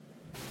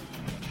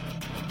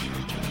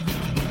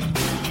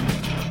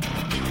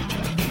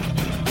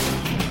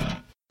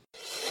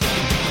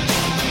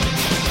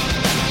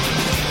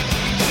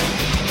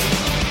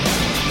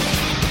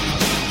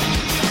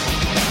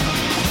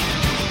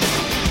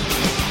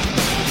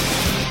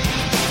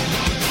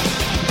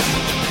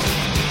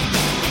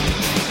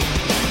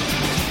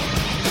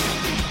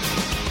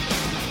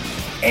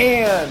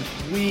And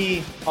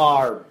we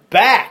are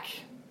back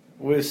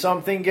with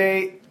Something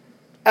Gate,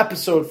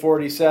 episode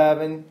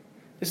 47.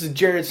 This is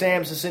Jared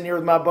Sampson sitting here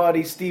with my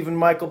buddy Stephen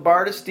Michael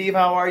Barta. Steve,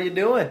 how are you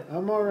doing?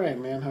 I'm all right,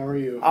 man. How are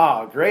you?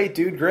 Oh, great,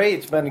 dude, great.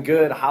 It's been a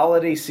good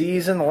holiday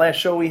season. The last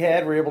show we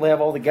had, we were able to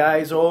have all the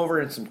guys over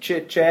and some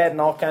chit-chat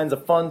and all kinds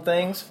of fun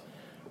things.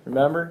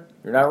 Remember,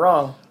 you're not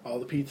wrong. All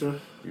the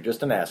pizza. You're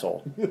just an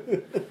asshole.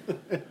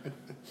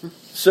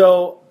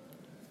 So,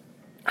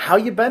 how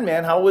you been,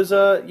 man? How was,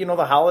 the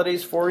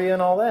holidays for you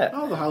and all that?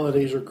 Oh, the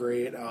holidays are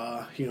great.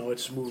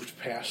 It's moved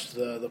past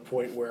the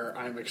point where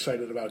I'm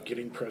excited about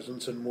getting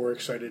presents and more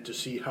excited to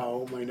see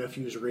how my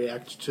nephews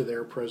react to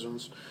their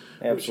presents.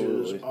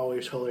 Absolutely. Which is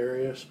always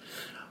hilarious.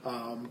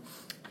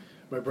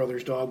 My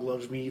brother's dog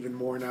loves me even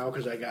more now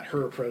because I got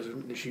her a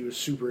present, and she was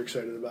super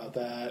excited about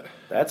that.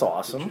 That's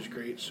awesome. Which is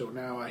great. So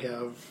now I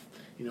have,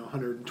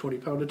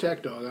 120-pound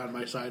attack dog on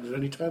my side at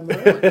any time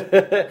that I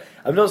want.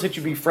 I've noticed that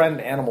you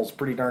befriend animals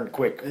pretty darn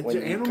quick.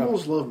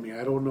 Animals love me.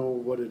 I don't know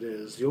what it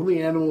is. The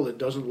only animal that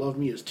doesn't love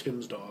me is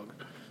Tim's dog.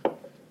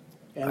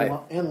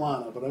 And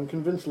Lana, but I'm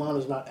convinced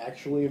Lana's not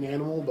actually an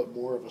animal, but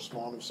more of a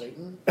spawn of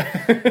Satan.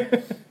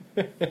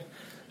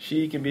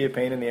 She can be a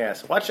pain in the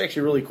ass. Watched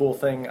actually a really cool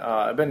thing.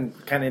 I've been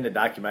kind of into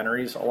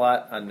documentaries a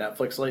lot on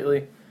Netflix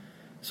lately.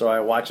 So I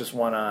watched this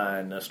one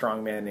on a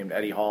strongman named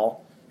Eddie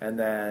Hall, and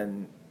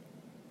then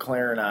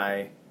Claire and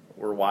I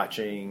were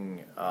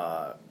watching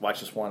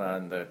this one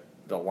on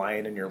the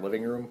lion in your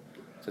living room.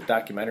 It's a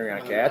documentary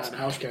on cats. On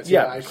house cats.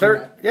 Yeah,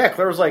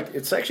 Claire was like,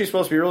 it's actually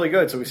supposed to be really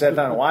good. So we sat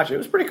down and watched it. It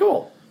was pretty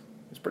cool.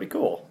 It's pretty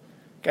cool.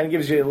 Kind of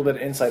gives you a little bit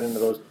of insight into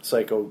those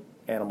psycho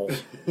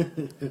animals.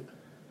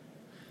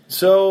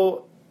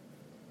 So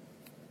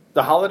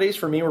the holidays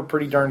for me were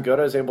pretty darn good.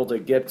 I was able to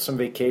get some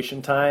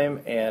vacation time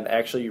and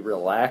actually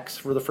relax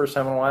for the first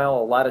time in a while.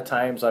 A lot of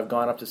times I've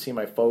gone up to see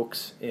my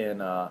folks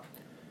in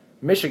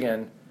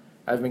Michigan.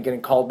 I've been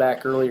getting called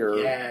back earlier.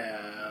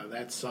 Yeah,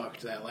 that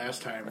sucked that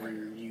last time where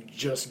you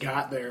just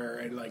got there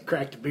and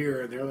cracked a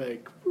beer and they're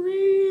like,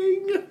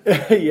 ring.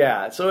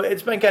 Yeah, so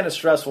it's been kind of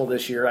stressful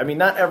this year. I mean,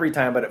 not every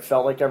time, but it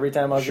felt like every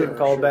time I was getting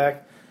called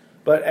back.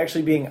 But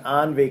actually being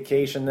on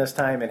vacation this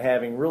time and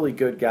having really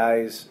good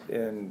guys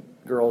and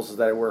girls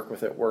that I work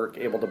with at work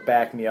able to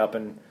back me up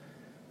and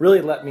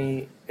really let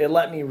me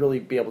really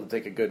be able to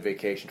take a good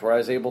vacation to where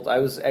I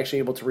was actually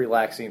able to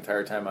relax the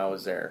entire time I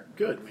was there.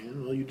 Good,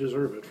 man. Well, you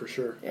deserve it for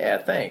sure. Yeah,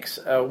 thanks.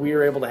 We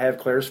were able to have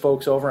Claire's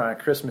folks over on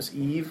Christmas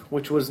Eve,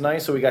 which was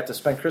nice. So we got to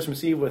spend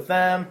Christmas Eve with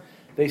them.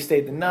 They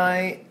stayed the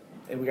night,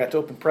 and we got to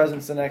open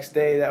presents the next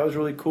day. That was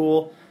really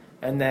cool.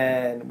 And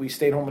then we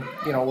stayed home,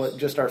 with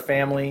just our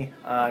family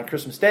on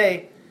Christmas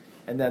Day.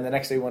 And then the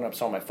next day we went up and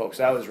saw my folks.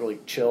 That was really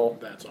chill.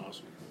 That's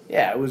awesome.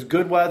 Yeah, it was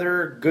good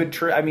weather, good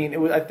trip. I mean,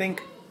 it was. I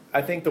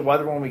think the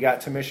weather when we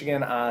got to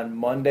Michigan on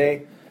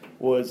Monday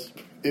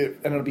it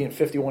ended up being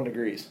 51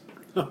 degrees.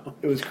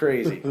 It was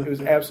crazy. It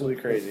was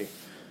absolutely crazy.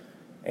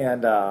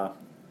 And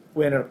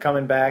we ended up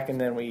coming back,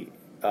 and then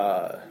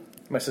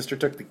my sister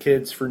took the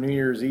kids for New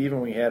Year's Eve,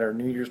 and we had our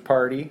New Year's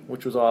party,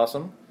 which was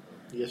awesome.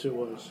 Yes, it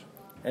was.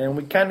 And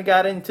we kind of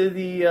got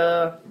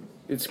into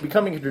it's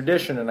becoming a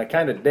tradition, and I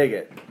kind of dig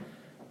it.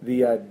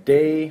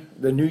 The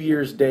New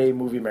Year's Day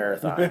movie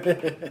marathon.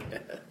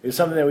 It's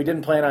something that we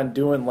didn't plan on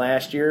doing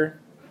last year,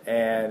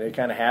 and it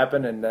kind of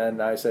happened, and then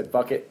I said,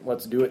 fuck it,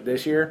 let's do it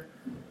this year.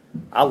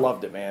 I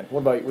loved it, man. What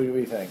about you? What do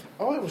you think?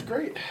 Oh, it was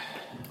great.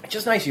 It's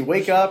just nice. You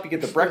wake up, you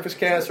get the breakfast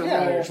casserole.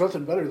 Yeah, there's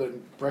nothing better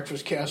than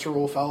breakfast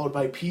casserole followed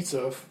by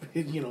pizza,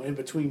 in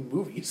between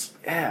movies.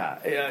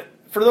 Yeah.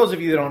 For those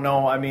of you that don't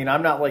know, I mean,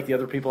 I'm not like the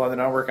other people on the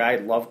network. I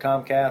love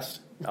Comcast.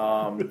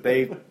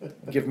 They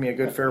give me a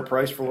good fair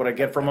price for what I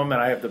get from them,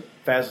 and I have the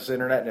fastest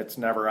internet, and it's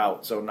never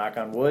out. So knock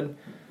on wood.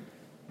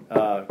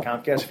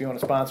 Comcast, if you want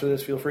to sponsor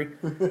this, feel free.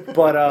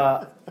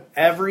 But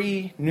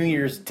every New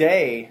Year's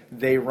Day,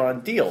 they run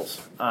deals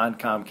on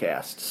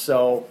Comcast.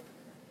 So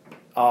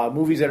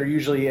movies that are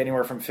usually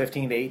anywhere from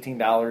 $15 to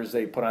 $18,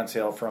 they put on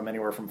sale from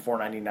anywhere from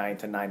 $4.99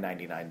 to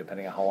 $9.99,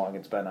 depending on how long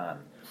it's been on.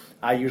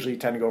 I usually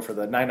tend to go for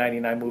the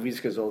 $9.99 movies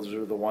because those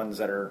are the ones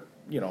that are,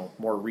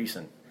 more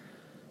recent.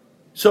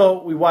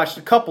 So we watched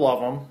a couple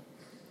of them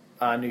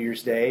on New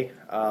Year's Day.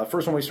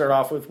 First one we started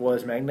off with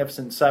was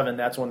Magnificent Seven.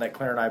 That's one that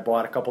Claire and I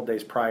bought a couple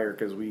days prior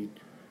because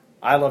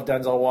I love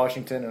Denzel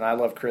Washington and I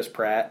love Chris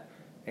Pratt,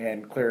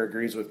 and Claire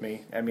agrees with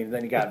me. I mean,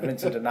 then you got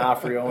Vincent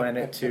D'Onofrio in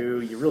it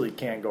too. You really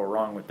can't go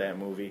wrong with that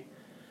movie.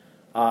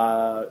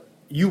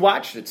 You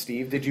watched it,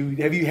 Steve. Had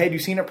you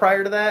seen it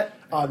prior to that?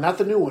 Not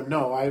the new one.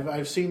 No,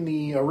 I've seen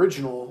the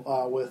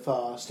original with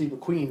Steve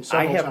McQueen.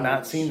 I have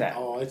not seen that.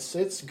 Oh,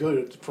 it's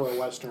good for a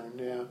western.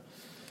 Yeah.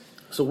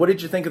 So, what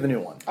did you think of the new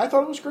one? I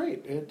thought it was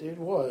great. It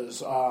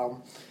was.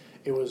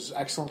 It was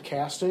excellent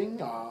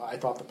casting. I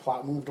thought the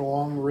plot moved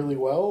along really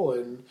well,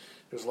 and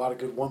there's a lot of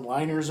good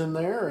one-liners in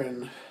there,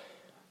 and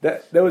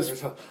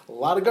there's a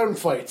lot of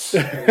gunfights.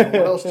 What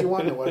else do you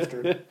want in a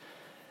western?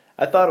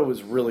 I thought it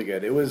was really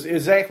good. It was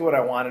exactly what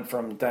I wanted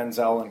from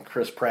Denzel and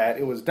Chris Pratt.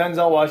 It was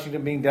Denzel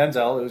Washington being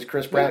Denzel. It was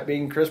Chris Pratt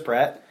being Chris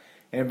Pratt.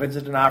 And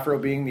Vincent D'Onofrio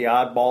being the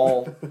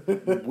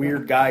oddball,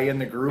 weird guy in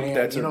the group, Man,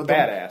 that's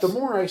badass. The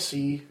more I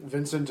see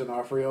Vincent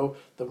D'Onofrio,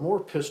 the more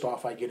pissed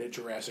off I get at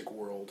Jurassic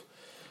World.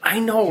 I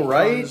know,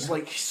 right?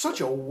 Like, such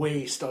a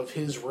waste of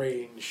his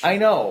range. I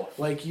know.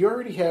 Like, you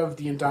already have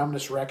the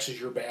Indominus Rex as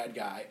your bad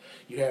guy.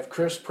 You have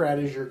Chris Pratt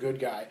as your good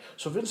guy.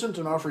 So Vincent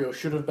D'Onofrio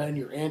should have been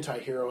your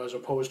anti-hero as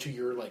opposed to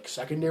your, like,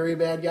 secondary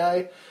bad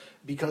guy.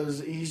 Because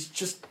he's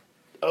just...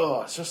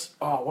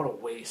 what a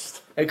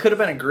waste. It could have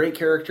been a great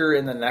character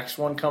in the next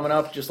one coming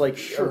up, just like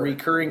a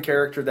recurring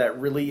character that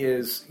really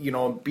is,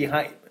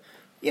 behind,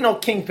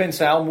 Kingpin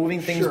style, moving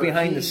things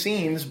behind the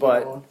scenes,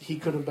 but... he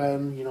could have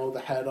been, the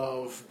head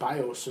of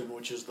Biosyn,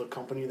 which is the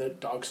company that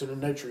Dogson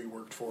and Nedry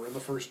worked for in the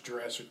first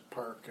Jurassic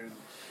Park, and,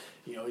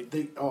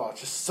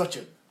 just such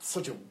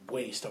a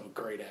waste of a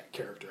great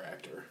character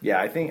actor. Yeah,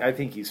 I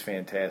think he's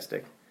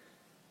fantastic.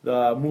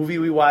 The movie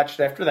we watched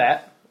after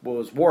that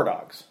was War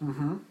Dogs.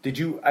 Mm-hmm. Did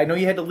you? I know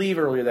you had to leave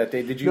earlier that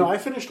day. Did you? No, I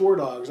finished War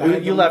Dogs.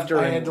 You left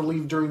during. I had to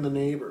leave during the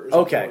Neighbors.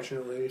 Okay.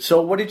 Unfortunately.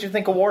 So, what did you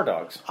think of War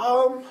Dogs?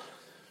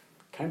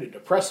 Kind of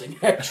depressing,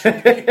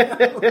 actually.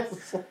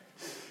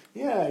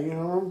 Yeah,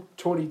 I'm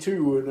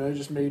 22 and I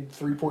just made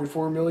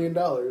 $3.4 million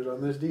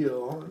on this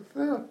deal.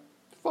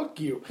 Fuck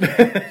you.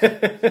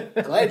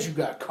 Glad you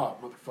got caught,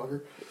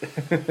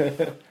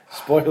 motherfucker.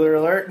 Spoiler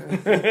alert.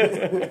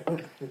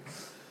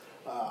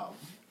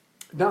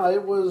 No,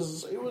 it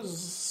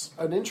was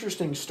an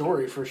interesting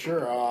story for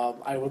sure.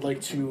 I would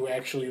like to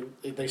actually,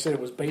 they said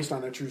it was based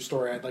on a true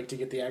story. I'd like to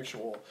get the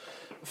actual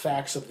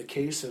facts of the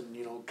case and,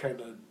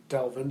 kind of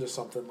delve into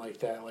something like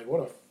that. Like,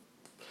 what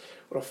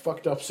a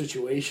fucked up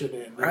situation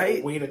and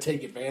a way to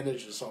take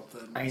advantage of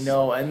something. I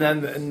know, and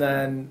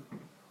then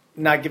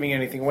not giving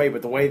anything away,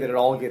 but the way that it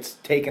all gets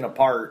taken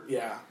apart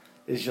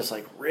is just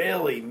like,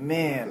 really,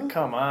 man,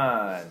 come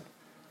on.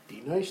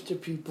 Be nice to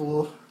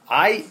people.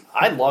 I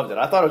loved it.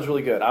 I thought it was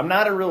really good. I'm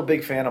not a real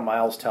big fan of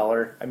Miles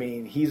Teller. I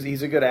mean,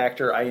 he's a good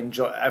actor.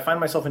 I find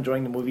myself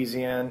enjoying the movies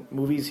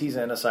he's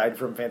in, aside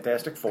from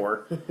Fantastic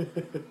Four.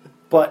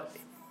 But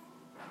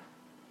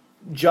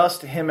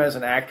just him as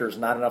an actor is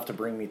not enough to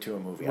bring me to a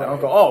movie. Right. I don't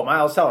go, oh,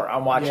 Miles Teller,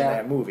 I'm watching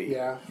that movie.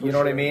 Yeah, you know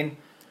what I mean?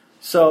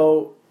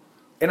 So,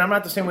 and I'm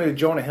not the same way with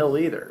Jonah Hill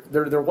either.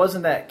 There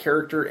wasn't that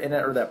character in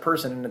it or that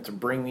person in it to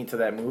bring me to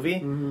that movie.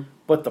 Mm-hmm.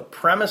 But the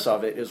premise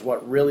of it is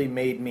what really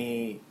made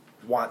me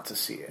want to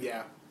see it.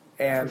 Yeah.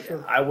 And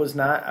sure. I was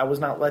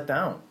not let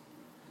down.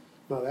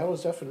 No, that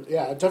was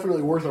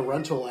definitely worth a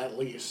rental at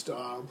least.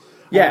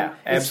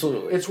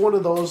 Absolutely. It's one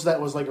of those that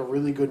was like a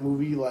really good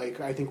movie. Like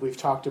I think we've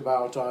talked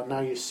about Now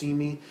You See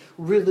Me,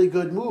 really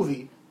good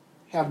movie.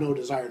 Have no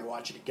desire to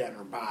watch it again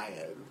or buy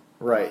it.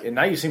 Right, and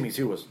Now You See Me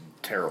Too was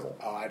terrible.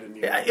 Oh, I didn't.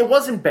 Even it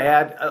wasn't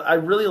bad. I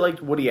really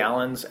liked Woody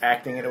Allen's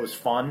acting, and it was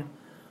fun.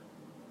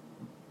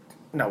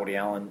 Not Woody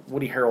Allen.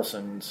 Woody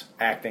Harrelson's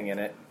acting in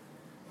it.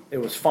 It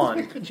was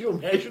fun. Could you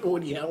imagine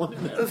Woody Allen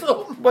in that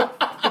film?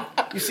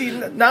 But you see,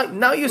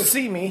 now you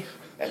see me,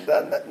 and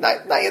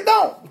now you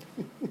don't.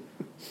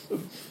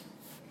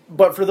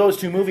 But for those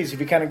two movies, if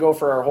you kind of go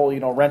for our whole,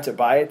 rent it,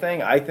 buy it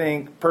thing, I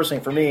think,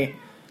 personally, for me,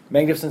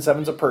 Magnificent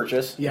Seven's a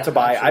purchase to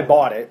buy. Absolutely. I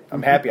bought it.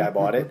 I'm happy I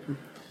bought it.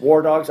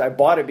 War Dogs, I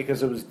bought it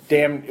because it was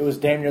damn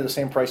near the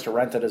same price to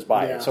rent it as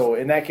buy it. So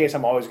in that case,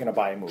 I'm always going to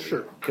buy a movie.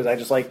 Sure. Because I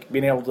just like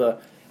being able to...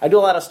 I do a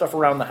lot of stuff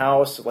around the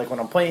house, like when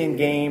I'm playing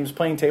games,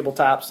 playing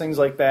tabletops, things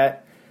like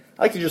that.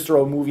 I like to just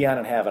throw a movie on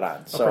and have it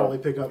on. I'll probably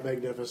pick up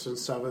Magnificent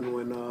 7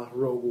 when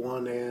Rogue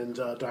One and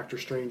Doctor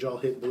Strange all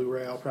hit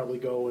Blu-ray. I'll probably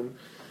go and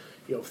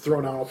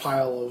throw down a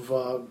pile of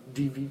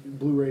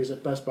Blu-rays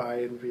at Best Buy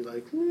and be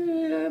like,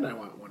 man, I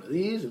want one of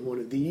these and one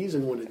of these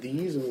and one of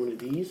these and one of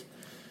these.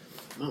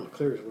 Mama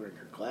Claire's wearing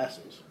her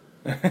glasses.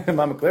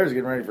 Mama Claire's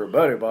getting ready for a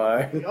buddy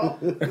buy.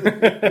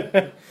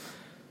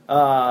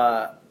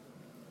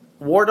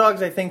 War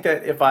Dogs, I think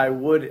that if I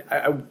would...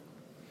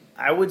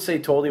 I would say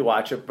totally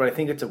watch it, but I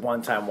think it's a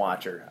one-time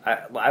watcher.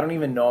 I don't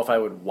even know if I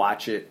would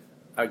watch it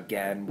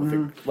again.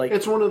 With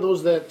it's one of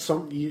those that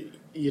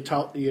you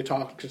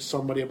talk to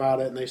somebody about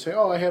it, and they say,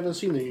 "Oh, I haven't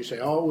seen it." You say,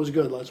 "Oh, it was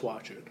good. Let's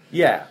watch it."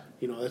 Yeah,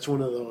 that's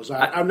one of those.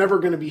 I'm never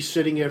going to be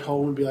sitting at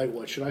home and be like,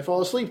 "What should I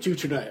fall asleep to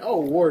tonight?" Oh,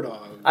 War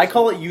Dogs. I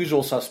call it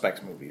Usual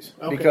Suspects movies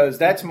because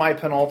that's my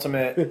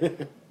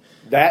penultimate.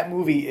 That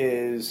movie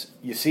is,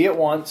 you see it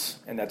once,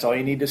 and that's all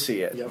you need to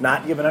see it. Yep.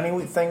 Not giving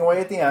anything away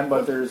at the end,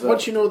 but there's...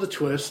 Once you know the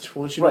twist,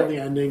 once you know the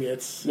ending,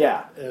 it's...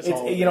 Yeah.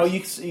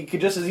 You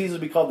could just as easily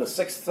be called The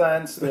Sixth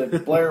Sense,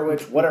 The Blair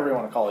Witch, whatever you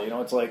want to call it.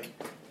 It's like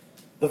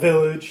The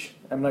Village,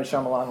 M. Night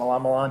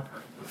Shyamalan,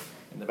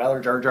 and the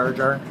Valor Jar Jar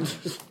Jar.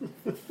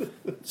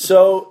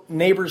 So,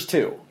 Neighbors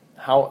 2.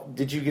 How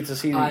did you get to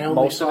see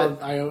most of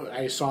it?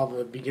 I saw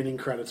the beginning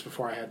credits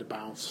before I had to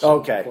bounce.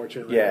 Okay.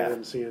 Unfortunately, I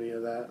didn't see any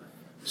of that.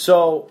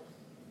 So...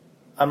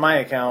 On my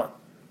account,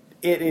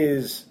 it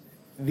is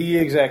the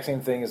exact same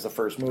thing as the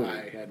first movie.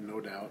 I had no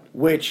doubt.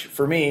 Which,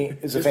 for me,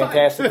 is a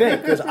fantastic thing,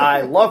 because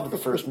I loved the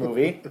first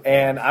movie,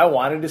 and I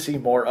wanted to see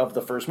more of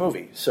the first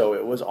movie. So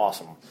it was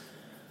awesome.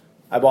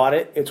 I bought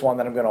it. It's one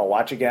that I'm going to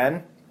watch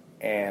again.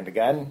 and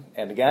again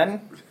and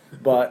again.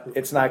 But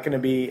it's not going to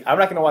be. I'm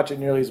not going to watch it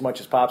nearly as much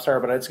as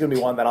Popstar, but it's going to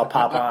be one that I'll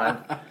pop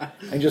on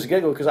and just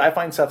giggle because I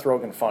find Seth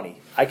Rogen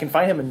funny. I can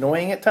find him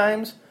annoying at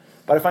times,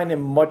 but I find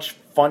him much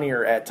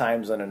funnier at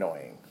times than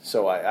annoying.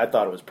 So I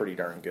thought it was pretty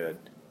darn good.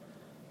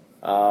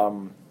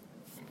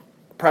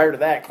 Prior to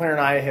that, Claire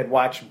and I had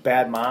watched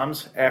Bad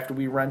Moms after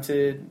we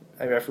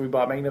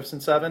bought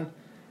Magnificent Seven.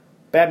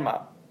 Bad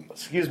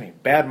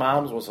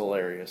Moms was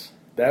hilarious.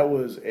 That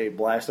was a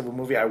blast of a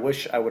movie. I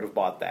wish I would have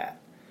bought that.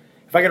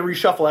 If I could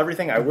reshuffle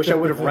everything, I wish I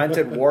would have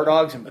rented War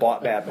Dogs and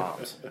bought Bad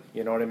Moms.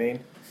 You know what I mean?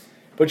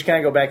 But you kind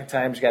of go back in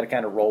time. You got to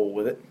kind of roll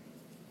with it.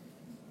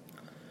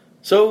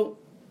 So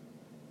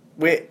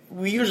we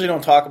usually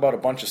don't talk about a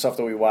bunch of stuff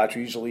that we watch.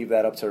 We usually leave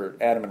that up to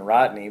Adam and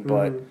Rodney.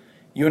 But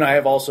you and I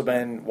have also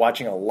been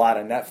watching a lot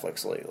of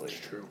Netflix lately. That's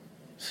true.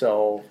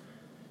 So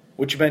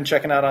what you been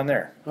checking out on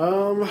there?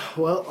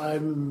 Well,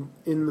 I'm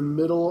in the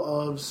middle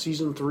of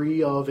Season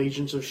 3 of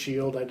Agents of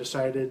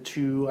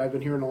S.H.I.E.L.D. I've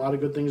been hearing a lot of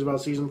good things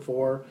about Season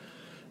 4.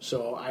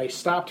 So I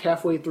stopped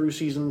halfway through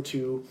Season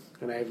 2,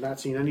 and I have not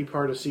seen any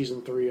part of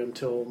Season 3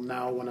 until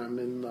now when I'm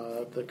in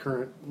the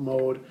current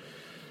mode.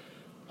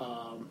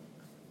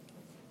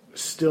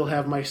 Still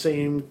have my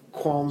same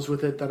qualms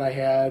with it that I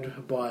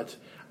had, but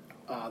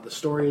the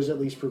story is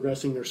at least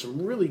progressing. There's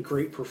some really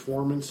great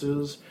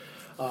performances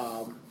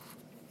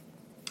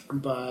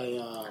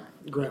by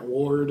Grant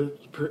Ward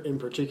in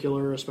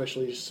particular,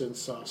 especially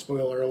since,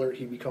 spoiler alert,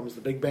 he becomes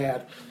the big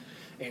bad.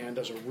 And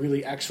does a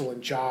really excellent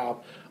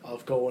job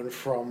of going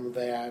from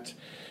that,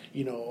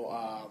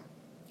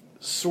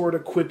 sort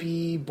of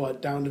quippy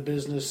but down to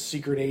business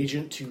secret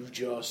agent to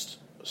just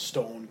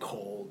stone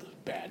cold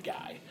bad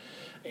guy.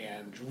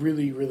 And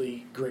really,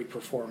 really great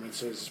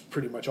performances.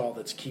 Pretty much all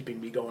that's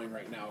keeping me going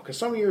right now. Because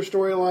some of your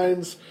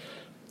storylines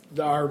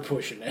are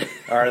pushing it.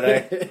 Are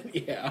they?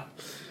 Yeah,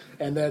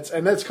 and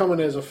that's coming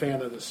as a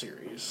fan of the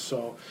series.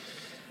 So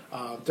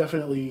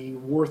definitely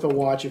worth a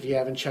watch if you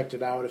haven't checked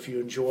it out. If you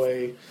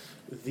enjoy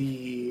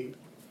the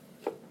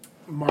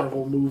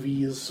Marvel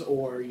movies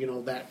or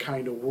that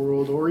kind of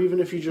world, or even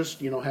if you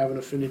just have an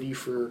affinity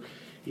for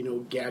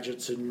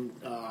gadgets and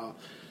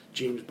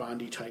James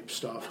Bondy type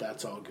stuff,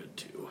 that's all good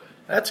too.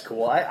 That's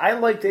cool. I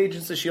liked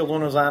Agents of S.H.I.E.L.D.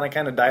 when it was on. I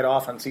kind of died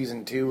off on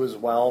Season 2 as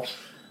well.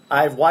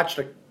 I've watched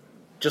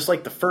just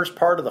like the first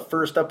part of the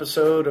first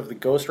episode of the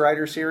Ghost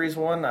Rider series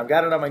one. I've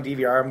got it on my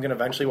DVR. I'm going to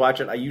eventually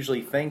watch it. I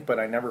usually think, but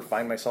I never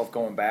find myself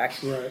going back.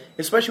 Right.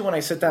 Especially when I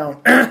sit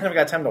down and I've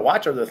got time to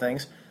watch other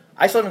things.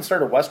 I still haven't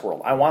started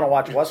Westworld. I want to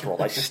watch Westworld.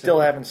 I still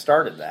haven't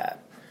started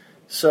that.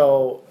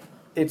 So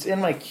it's in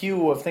my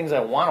queue of things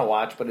I want to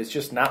watch, but it's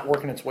just not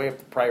working its way up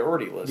the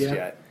priority list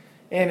yet.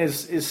 And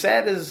as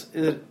sad as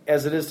it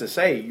is to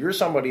say, you're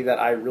somebody that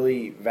I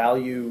really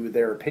value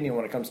their opinion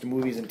when it comes to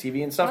movies and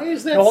TV and stuff. Why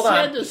is that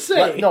sad to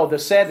say? The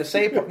sad to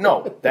say part,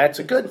 no, that's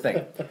a good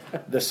thing.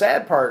 The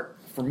sad part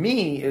for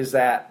me is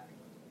that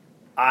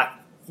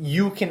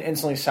you can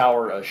instantly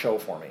sour a show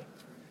for me.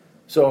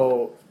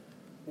 So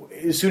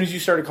as soon as you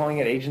started calling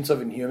it Agents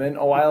of Inhuman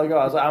a while ago,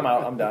 I was like, I'm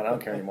out, I'm done, I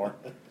don't care anymore.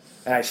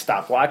 And I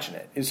stopped watching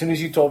it. As soon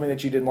as you told me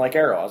that you didn't like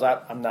Arrow, I was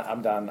like, I'm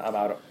done, I'm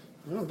out.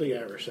 I don't think I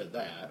ever said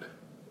that.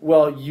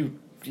 Well,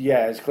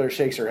 as Claire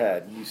shakes her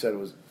head, you said it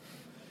was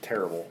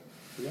terrible.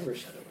 I never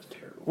said it was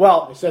terrible.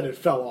 Well, I said it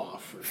fell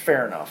off.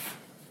 Fair enough.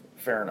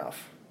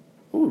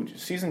 Ooh,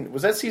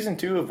 was that Season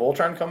 2 of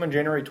Voltron coming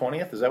January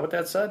 20th? Is that what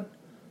that said?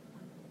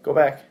 Go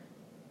back.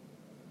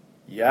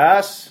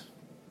 Yes.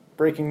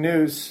 Breaking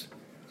news.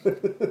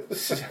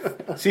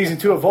 Season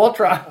 2 of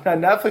Voltron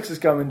on Netflix is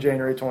coming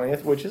January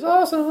 20th, which is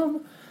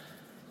awesome.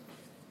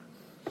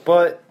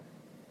 But,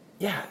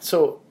 yeah,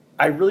 so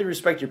I really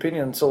respect your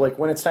opinion. So,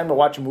 when it's time to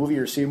watch a movie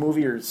or see a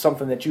movie or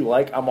something that you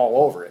like, I'm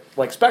all over it.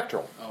 Like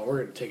Spectral. Oh, we're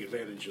going to take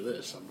advantage of this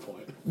at some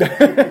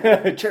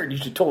point. Jared, you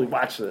should totally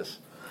watch this.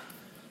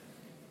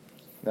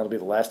 That'll be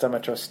the last time I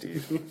trust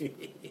Steve.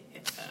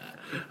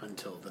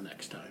 Until the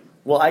next time.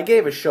 Well, I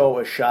gave a show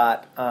a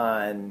shot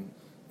on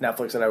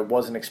Netflix that I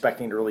wasn't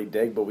expecting to really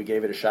dig, but we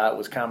gave it a shot. It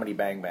was Comedy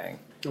Bang Bang.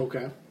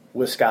 Okay.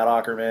 With Scott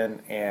Aukerman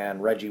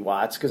and Reggie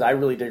Watts, because I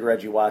really dig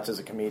Reggie Watts as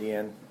a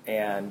comedian,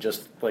 and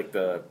just like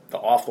the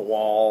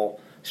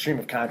off-the-wall, stream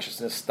of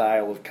consciousness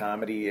style of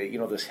comedy,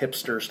 this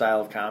hipster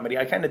style of comedy.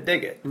 I kind of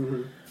dig it.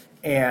 Mm-hmm.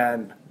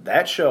 And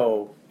that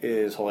show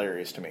is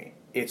hilarious to me.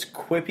 It's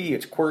quippy,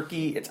 it's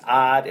quirky, it's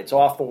odd, it's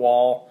off the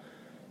wall.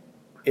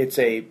 It's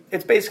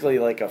basically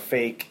like a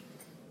fake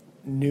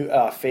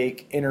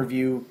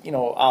interview, a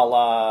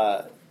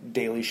la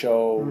Daily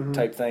Show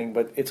type thing,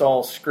 but it's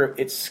all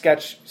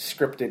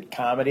scripted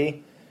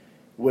comedy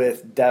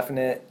with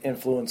definite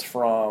influence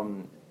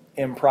from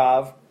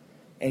improv,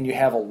 and you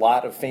have a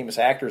lot of famous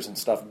actors and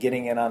stuff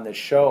getting in on this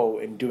show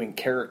and doing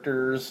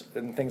characters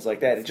and things like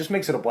that. It just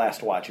makes it a blast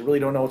to watch. You really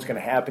don't know what's going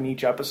to happen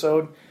each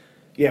episode.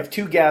 You have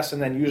two guests,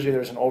 and then usually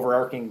there's an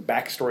overarching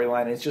backstory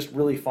line. It's just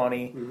really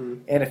funny. Mm-hmm.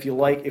 And if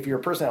you're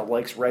a person that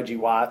likes Reggie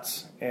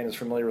Watts and is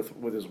familiar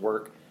with his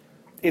work,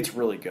 it's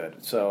really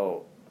good.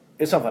 So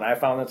it's something I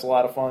found that's a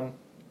lot of fun.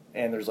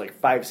 And there's like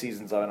 5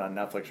 seasons of it on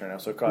Netflix right now,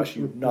 so it costs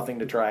you nothing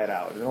to try it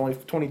out. It's only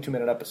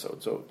 22-minute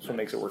episodes, so it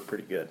makes it work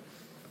pretty good.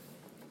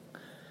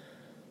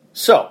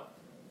 So,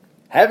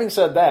 having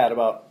said that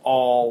about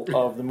all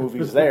of the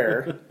movies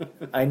there,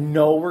 I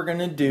know we're going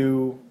to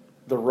do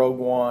the Rogue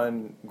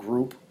One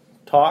group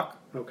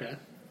talk. Okay.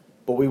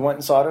 But we went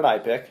and saw it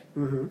at iPic.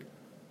 Mm-hmm.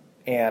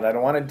 And I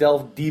don't want to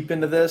delve deep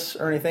into this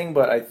or anything,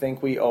 but I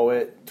think we owe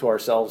it to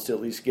ourselves to at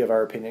least give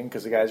our opinion,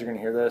 because the guys are going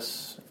to hear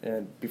this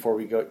before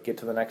we get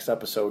to the next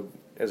episode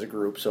as a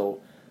group.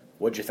 So,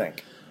 what'd you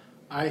think?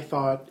 I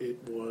thought it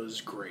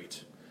was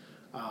great.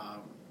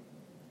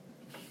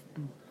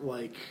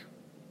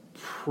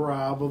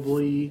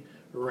 Probably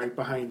right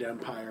behind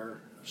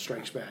Empire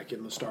Strikes Back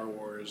in the Star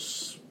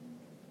Wars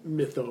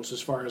mythos,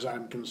 as far as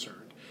I'm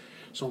concerned.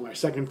 So my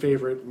second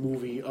favorite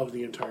movie of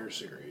the entire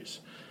series.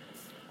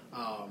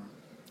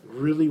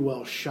 Really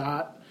well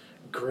shot,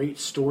 great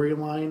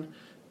storyline,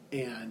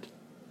 and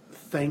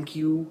thank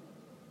you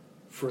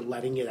for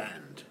letting it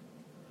end.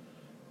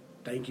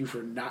 Thank you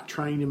for not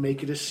trying to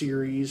make it a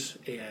series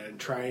and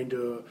trying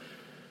to,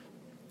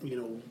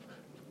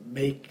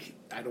 make...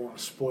 I don't want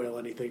to spoil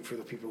anything for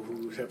the people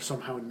who have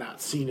somehow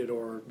not seen it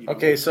or...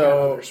 Okay,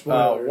 so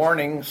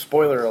warning,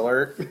 spoiler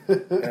alert,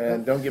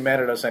 and don't get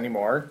mad at us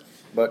anymore,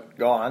 but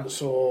go on.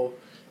 So,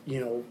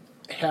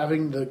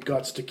 having the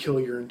guts to kill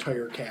your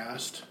entire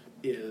cast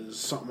is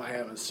something I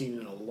haven't seen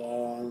in a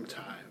long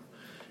time.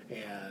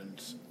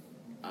 And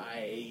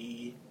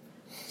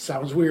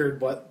sounds weird,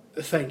 but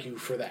thank you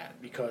for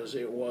that, because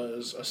it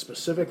was a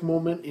specific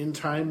moment in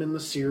time in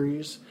the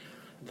series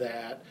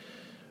that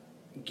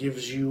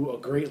gives you a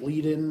great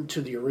lead-in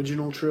to the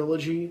original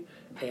trilogy,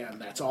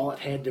 and that's all it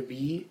had to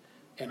be.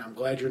 And I'm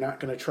glad you're not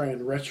going to try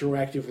and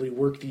retroactively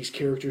work these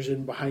characters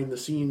in behind the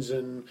scenes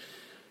and,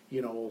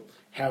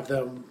 have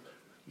them,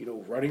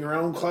 running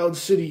around Cloud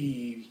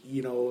City,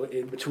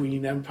 in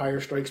between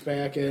Empire Strikes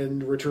Back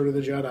and Return of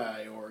the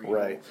Jedi,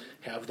 or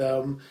have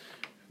them,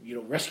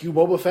 rescue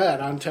Boba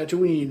Fett on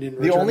Tatooine in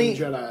Return of the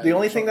Jedi. The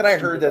only thing that I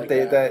heard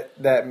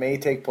that may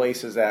take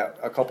place is that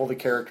a couple of the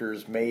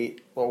characters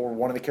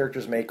one of the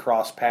characters may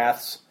cross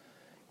paths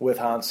with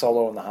Han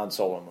Solo in the Han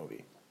Solo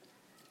movie,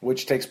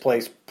 which takes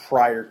place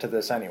prior to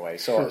this anyway.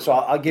 So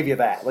I'll give you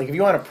that. Like, if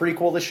you want to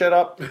prequel the shit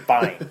up,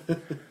 fine.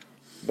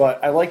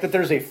 But I like that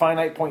there's a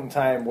finite point in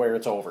time where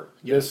it's over.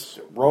 Yes. This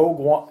Rogue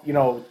One,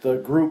 the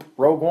group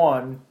Rogue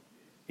One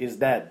is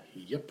dead.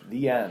 Yep.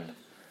 The end.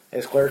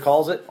 As Claire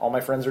calls it, all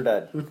my friends are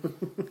dead.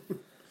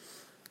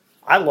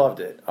 I loved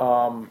it.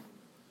 I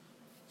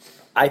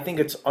think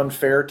it's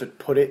unfair to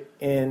put it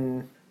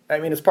in... I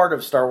mean, it's part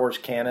of Star Wars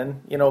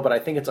canon, but I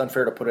think it's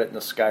unfair to put it in the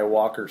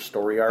Skywalker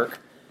story arc,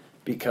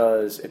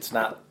 because it's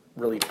not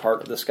really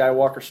part of the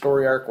Skywalker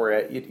story arc,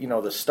 where,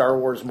 the Star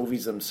Wars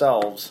movies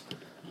themselves,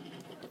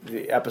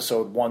 the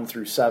episode 1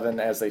 through 7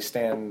 as they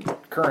stand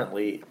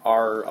currently,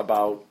 are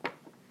about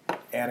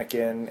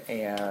Anakin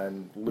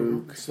and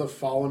Luke. It's the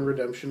fall and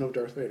redemption of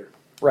Darth Vader.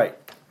 Right.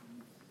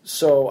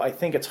 So I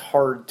think it's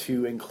hard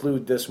to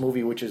include this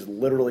movie, which is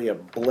literally a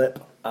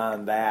blip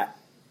on that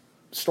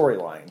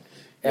storyline,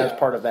 as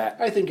part of that.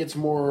 I think it's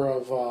more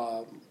of,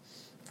 a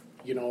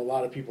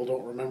lot of people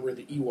don't remember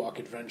the Ewok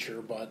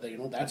adventure, but,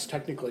 that's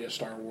technically a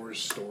Star Wars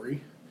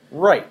story.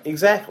 Right,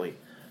 exactly.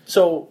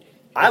 So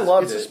I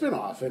loved it. It's a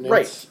spin-off, and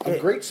it's a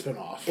great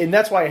spin-off. And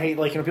that's why I hate,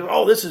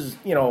 people, this is,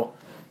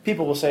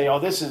 people will say,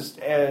 this is,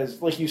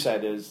 as, like you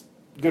said, as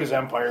good as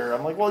Empire.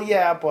 I'm like, well,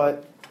 yeah,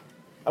 but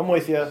I'm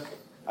with you.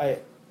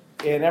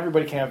 And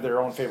everybody can have their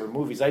own favorite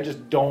movies. I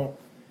just don't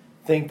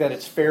think that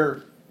it's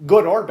fair,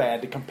 good or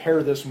bad, to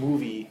compare this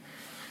movie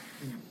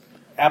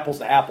apples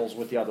to apples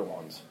with the other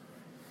ones,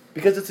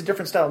 because it's a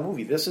different style of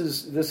movie. This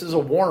is a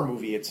war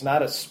movie. It's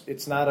not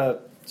a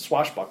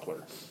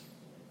swashbuckler,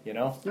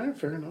 Yeah,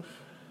 fair enough.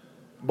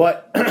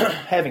 But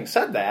having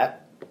said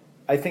that,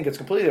 I think it's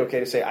completely okay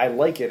to say I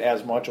like it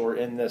as much or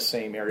in this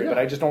same area, but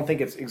I just don't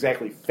think it's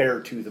exactly fair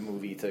to the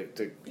movie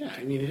to... Yeah,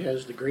 I mean, it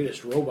has the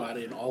greatest robot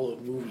in all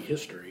of movie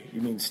history.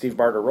 You mean Steve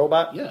Barta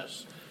Robot?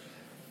 Yes.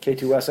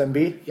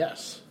 K2SMB?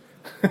 Yes.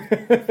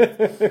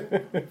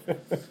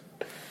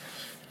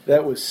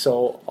 That was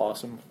so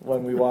awesome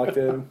when we walked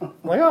in. I'm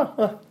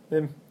like,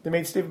 they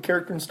made Steve a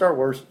character in Star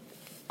Wars.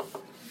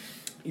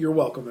 You're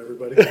welcome,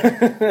 everybody.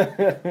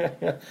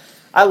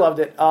 I loved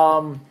it.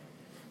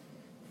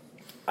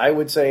 I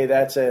would say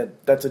that's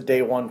a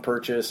day one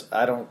purchase.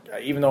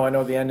 Even though I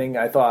know the ending,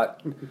 I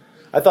thought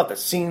the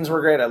scenes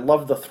were great. I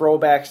loved the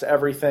throwbacks to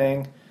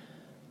everything.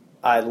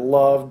 I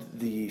loved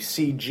the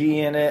CG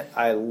in it.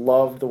 I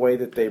loved the way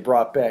that they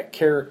brought back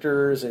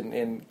characters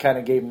and kind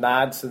of gave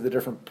nods to the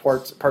different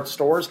parts of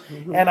stores.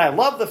 Mm-hmm. And I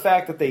love the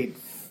fact that they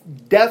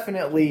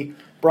definitely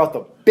brought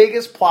the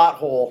biggest plot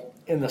hole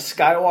in the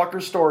Skywalker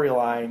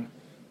storyline.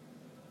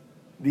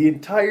 The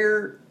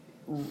entire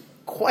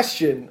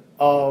question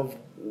of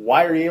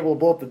why are you able to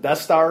blow up the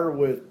Death Star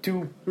with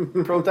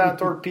 2 proton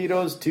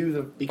torpedoes to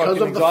the because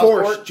of the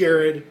Force,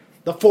 Jared.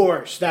 The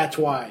Force. That's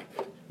why.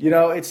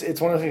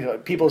 it's one of those things.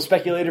 Like, people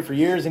speculated for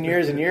years and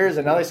years and years,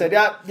 and now they said,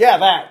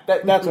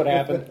 that's what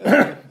happened.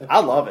 I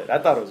love it. I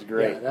thought it was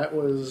great. Yeah, that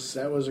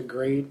was a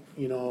great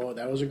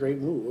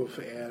move.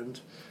 And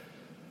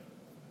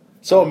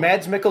so,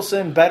 Mads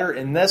Mikkelsen better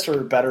in this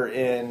or better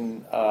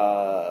in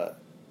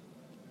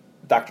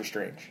Doctor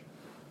Strange?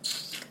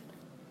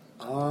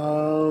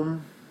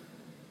 I'm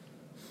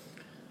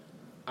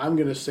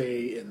gonna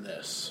say in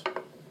this.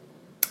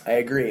 I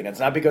agree, and it's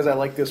not because I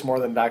like this more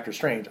than Doctor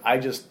Strange. I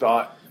just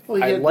thought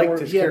I liked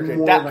his character. He had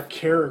more of a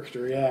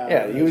character, yeah.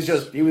 Yeah, he was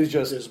just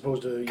as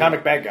opposed to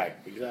comic bad guy.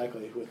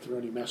 Exactly, with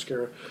runny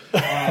mascara.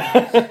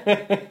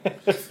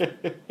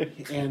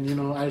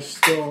 And I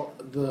still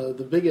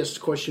the biggest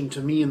question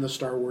to me in the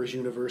Star Wars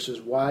universe is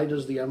why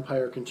does the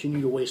Empire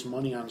continue to waste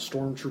money on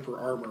stormtrooper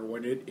armor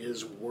when it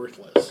is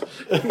worthless?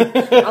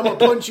 I'm gonna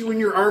punch you in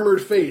your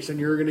armored face and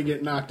you're gonna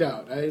get knocked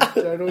out. I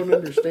don't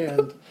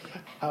understand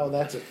how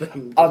that's a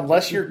thing.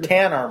 Unless you're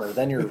tan armor,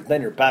 then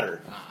you're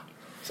better.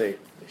 See.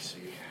 I see.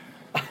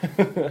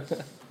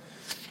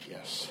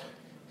 Yes.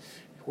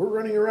 We're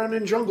running around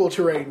in jungle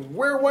terrain.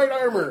 Wear white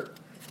armor.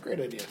 Great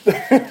idea.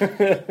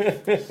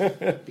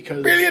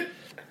 Because, brilliant.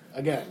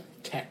 Again,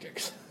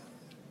 tactics.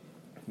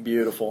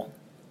 Beautiful.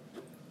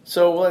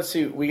 So let's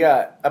see. We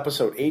got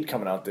episode 8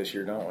 coming out this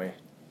year, don't we?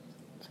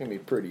 It's gonna be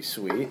pretty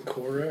sweet.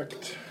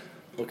 Correct.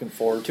 Looking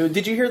forward to it.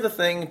 Did you hear the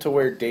thing to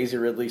where Daisy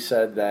Ridley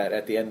said that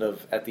at the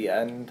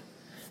end,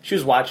 she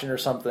was watching or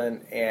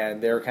something,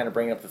 and they were kind of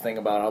bringing up the thing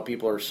about how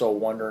people are so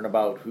wondering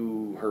about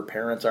who her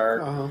parents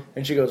are,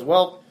 and she goes,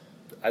 "Well,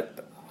 I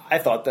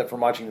thought that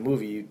from watching the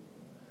movie,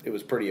 it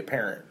was pretty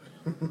apparent."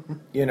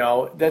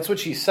 That's what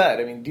she said.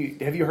 I mean,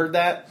 have you heard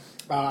that?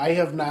 I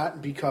have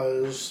not,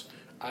 because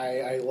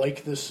I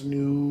like this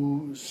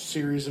new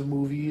series of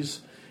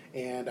movies,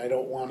 and I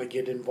don't want to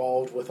get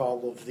involved with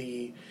all of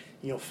the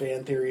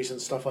fan theories and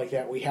stuff like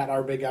that. We had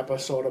our big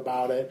episode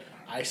about it.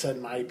 I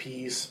said my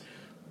piece,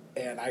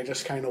 and I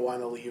just kind of want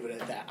to leave it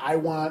at that. I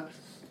want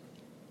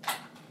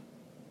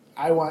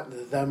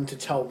them to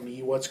tell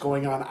me what's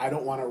going on. I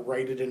don't want to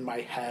write it in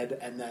my head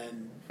and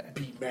then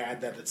be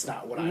mad that it's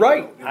not what I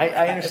right. wrote.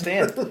 I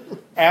understand.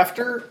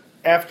 After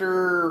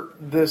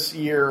this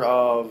year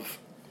of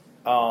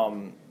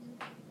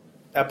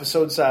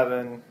Episode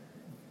 7,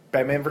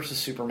 Batman vs.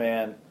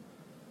 Superman,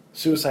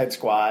 Suicide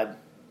Squad,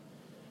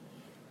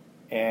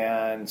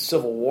 and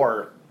Civil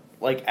War,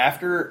 like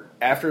after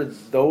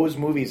those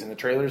movies and the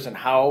trailers and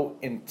how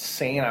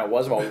insane I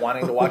was about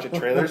wanting to watch the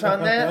trailers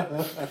on that,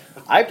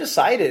 I've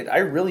decided I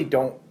really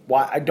don't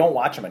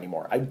watch them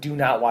anymore. I do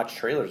not watch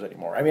trailers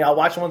anymore. I mean, I'll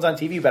watch the ones on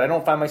TV, but I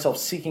don't find myself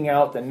seeking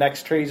out the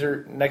next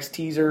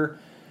teaser,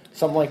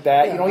 something like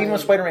that. Yeah, even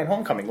with Spider-Man: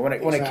 Homecoming, when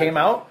it came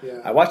out,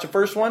 yeah. I watched the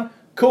first one.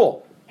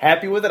 Cool.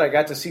 Happy with it. I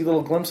got to see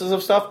little glimpses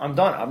of stuff. I'm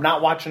done. I'm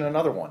not watching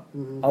another one.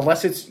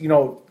 Unless it's,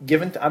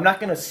 given. I'm not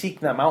going to seek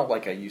them out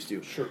like I used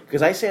to. Sure.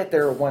 Because I sat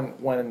there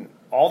when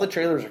all the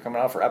trailers are coming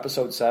out for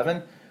Episode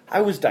 7, I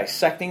was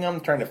dissecting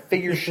them, trying to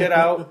figure shit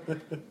out.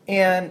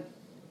 And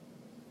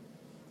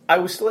I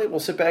was still able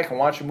to sit back and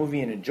watch a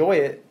movie and enjoy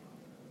it,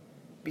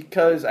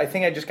 because I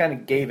think I just kind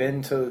of gave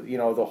in to,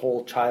 the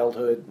whole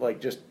childhood, like,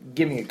 just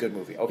give me a good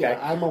movie, okay? Yeah,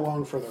 I'm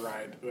along for the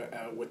ride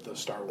with the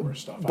Star Wars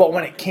stuff. But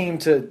when it came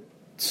to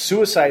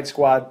Suicide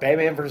Squad,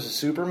 Batman vs.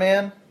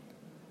 Superman,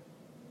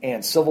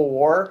 and Civil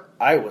War,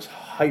 I was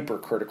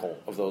hypercritical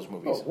of those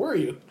movies. Oh, were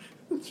you?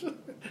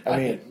 I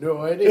had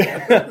no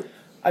idea.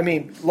 I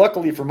mean,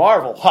 luckily for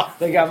Marvel,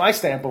 they got my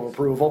stamp of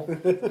approval.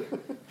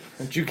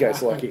 Aren't you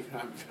guys lucky?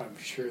 I'm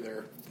sure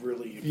they're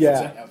really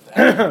to have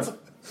that.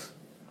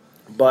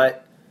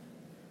 But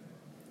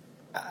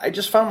I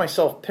just found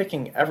myself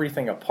picking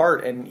everything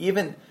apart, and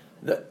even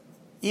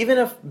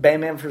if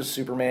Batman vs.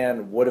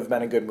 Superman would have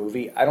been a good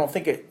movie, I don't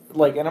think it,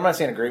 and I'm not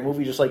saying a great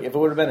movie, just like if it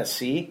would have been a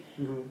C,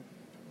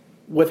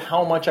 with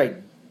how much I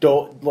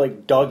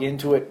dug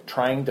into it,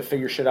 trying to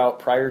figure shit out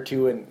prior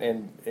to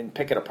and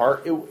pick it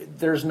apart,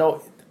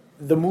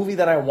 the movie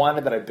that I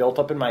wanted, that I built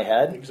up in my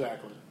head,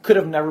 exactly, could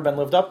have never been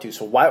lived up to.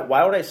 So why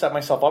would I set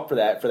myself up for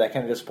that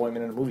kind of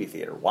disappointment in a movie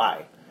theater?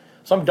 Why?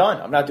 So I'm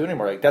done. I'm not doing it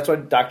anymore. That's why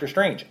Doctor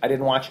Strange, I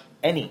didn't watch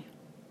any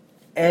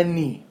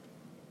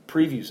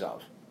previews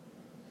of.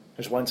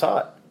 Just went and saw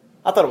it.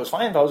 I thought it was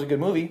fine. I thought it was a good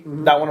movie.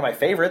 Not one of my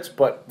favorites,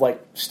 but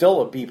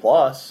still a B+.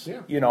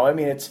 Yeah. I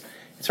mean, it's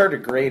hard to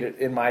grade it.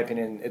 In my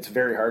opinion, it's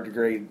very hard to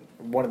grade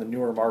one of the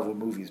newer Marvel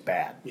movies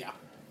bad. Yeah,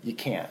 you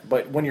can't.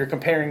 But when you're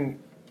comparing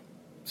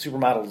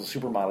supermodel to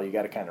supermodel, you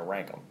got to kind of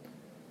rank them.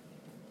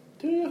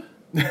 Do you?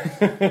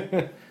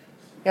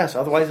 Yes.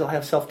 Otherwise, they'll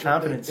have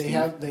self-confidence. They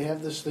have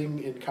this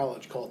thing in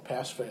college called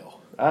pass-fail.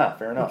 Ah,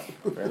 fair enough.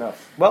 Fair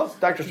enough. Well,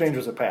 Doctor Strange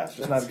was a pass.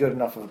 Just not good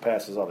enough of a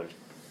pass as others.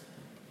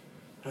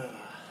 You're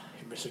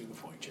missing the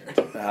point, Jared.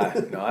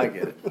 No, I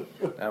get it.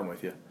 I'm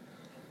with you.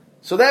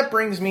 So that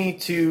brings me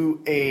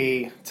to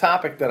a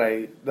topic that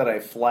I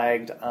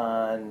flagged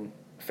on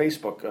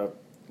Facebook a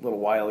little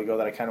while ago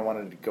that I kind of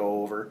wanted to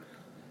go over.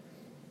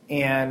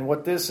 And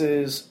what this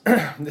is,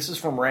 this is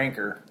from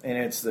Ranker, and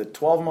it's the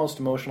 12 most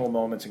emotional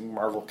moments in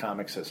Marvel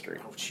Comics history.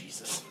 Oh,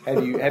 Jesus.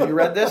 Have you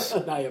read this?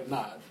 I have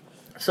not.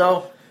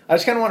 So I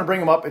just kind of want to bring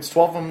them up. It's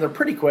 12 of them. They're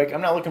pretty quick. I'm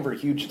not looking for a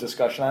huge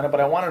discussion on it,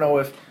 but I want to know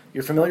if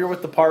you're familiar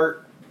with the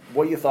part,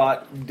 what you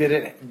thought.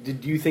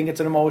 Did you think it's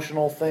an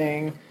emotional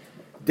thing?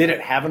 Did it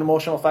have an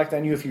emotional effect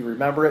on you if you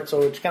remember it?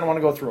 So I just kind of want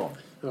to go through them.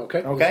 Okay.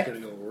 Okay. It's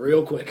going to go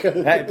real quick.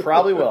 It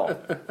probably will.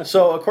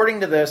 So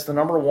according to this, the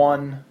number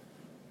one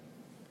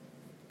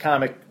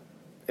comic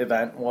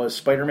event was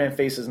Spider-Man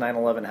faces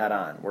 9/11 head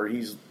on, where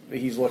he's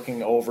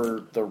looking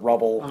over the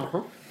rubble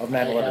of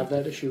 9/11. I have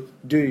that issue.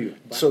 Do you?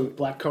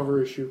 Black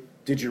cover issue.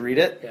 Did you read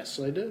it? Yes,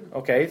 I did.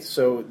 Okay,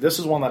 so this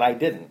is one that I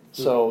didn't.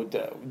 So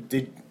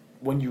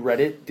when you read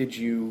it, did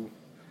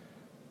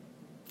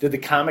the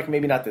comic,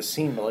 maybe not the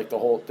scene, but like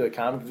the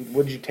comic,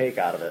 what did you take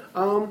out of it?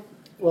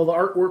 Well, the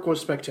artwork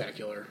was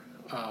spectacular.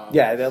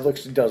 Yeah,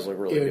 it does look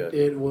really good.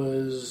 It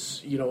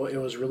was,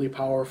 it was really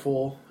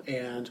powerful,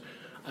 and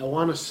I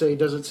want to say,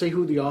 does it say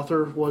who the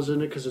author was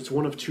in it? Because it's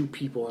one of two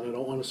people, and I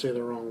don't want to say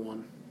the wrong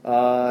one.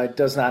 It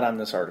does not on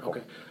this article.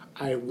 Okay.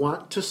 I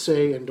want to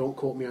say, and don't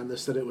quote me on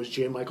this, that it was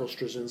J. Michael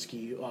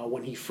Straczynski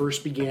when he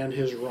first began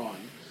his run.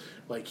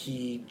 Like,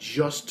 he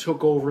just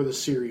took over the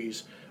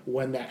series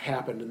when that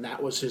happened, and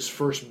that was his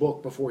first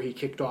book before he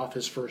kicked off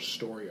his first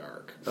story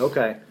arc.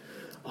 Okay.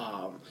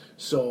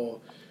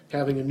 So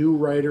having a new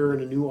writer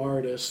and a new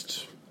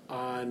artist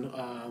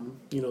on,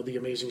 The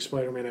Amazing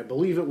Spider-Man, I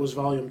believe it was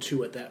Volume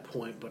 2 at that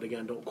point, but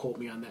again, don't quote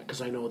me on that,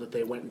 because I know that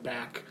they went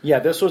back. Yeah,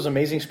 this was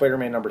Amazing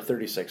Spider-Man number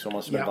 36, so it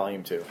must have been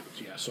Volume 2.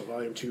 Yeah, so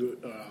Volume 2,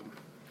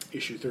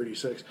 issue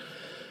 36.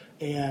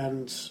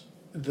 And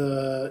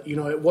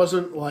it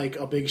wasn't like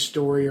a big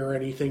story or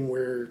anything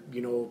where,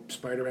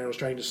 Spider-Man was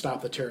trying to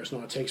stop the terrorists.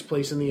 No, it takes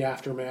place in the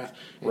aftermath,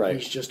 and right.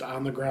 He's just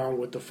on the ground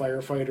with the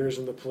firefighters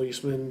and the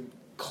policemen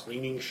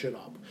cleaning shit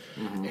up,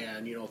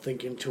 and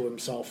thinking to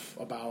himself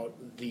about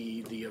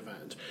the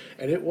event.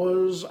 And it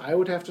was, I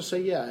would have to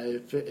say,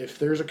 if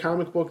there's a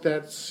comic book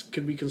that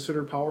could be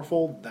considered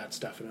powerful, that's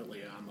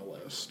definitely on the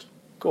list.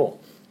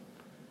 Cool.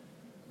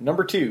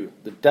 Number 2,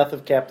 the death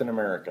of Captain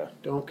America.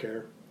 Don't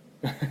care.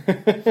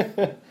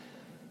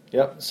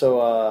 Yep.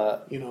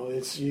 So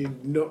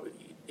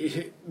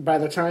by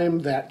the time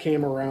that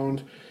came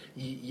around,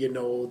 you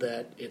know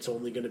that it's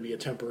only going to be a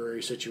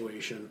temporary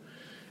situation,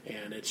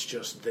 and it's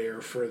just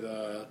there for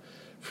the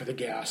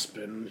gasp,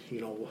 and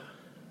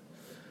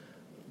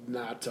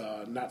not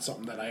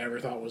something that I ever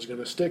thought was going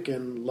to stick,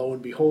 and lo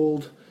and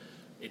behold,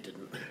 it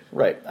didn't.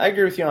 Right, I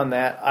agree with you on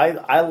that.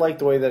 I like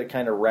the way that it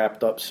kind of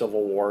wrapped up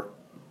Civil War,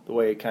 the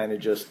way it kind of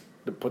just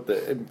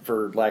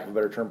for lack of a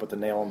better term, put the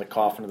nail in the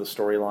coffin of the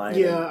storyline.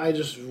 Yeah, I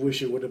just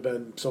wish it would have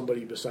been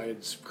somebody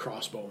besides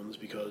Crossbones,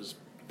 because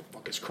the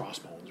fuck is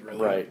Crossbones, really?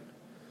 Right.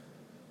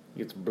 He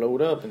gets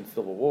blowed up in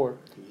Civil War.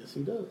 Yes,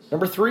 he does.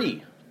 Number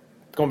 3,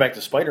 going back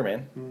to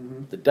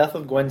Spider-Man, the death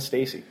of Gwen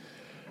Stacy.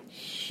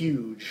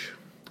 Huge.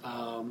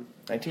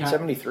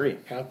 1973.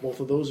 Have both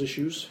of those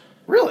issues.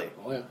 Really?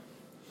 Oh, yeah.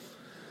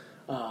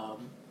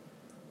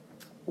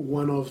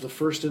 One of the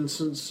first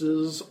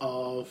instances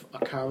of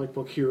a comic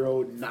book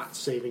hero not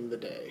saving the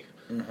day.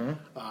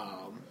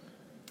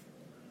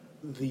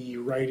 The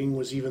writing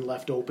was even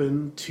left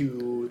open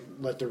to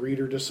let the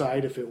reader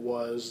decide if it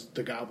was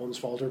the Goblin's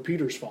fault or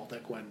Peter's fault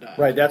that Gwen died.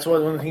 Right, that's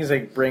one of the things they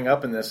bring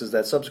up in this, is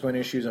that subsequent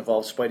issues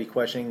involve Spidey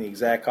questioning the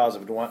exact cause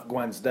of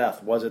Gwen's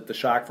death. Was it the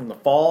shock from the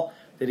fall?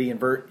 Did he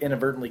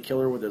inadvertently kill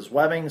her with his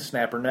webbing,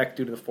 snap her neck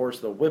due to the force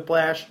of the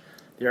whiplash?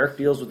 The arc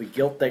deals with the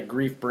guilt that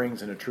grief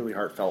brings in a truly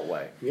heartfelt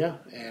way. Yeah,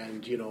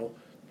 and,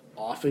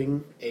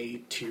 offing a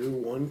Tier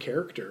 1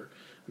 character,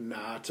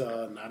 not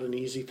an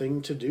easy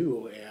thing to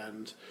do,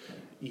 and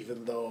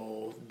even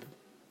though,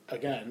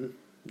 again,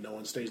 no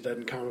one stays dead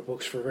in comic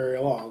books for very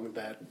long,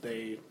 that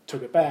they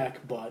took it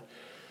back, but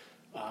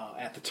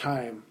at the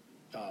time,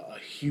 a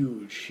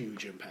huge,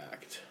 huge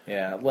impact.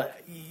 Yeah,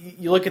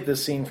 you look at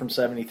this scene from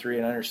 73,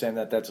 and I understand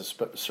that that's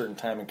a certain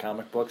time in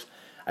comic books.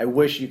 I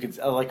wish they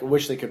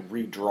could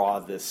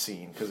redraw this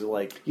scene, because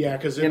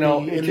in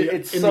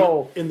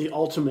the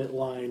ultimate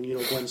line,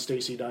 Gwen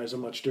Stacy dies a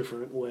much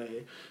different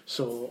way.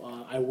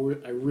 So I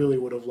really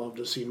would have loved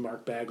to see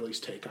Mark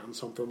Bagley's take on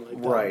something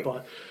like that. Right.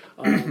 But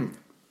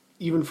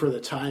even for the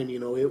time,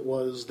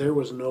 there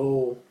was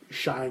no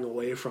shying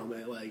away from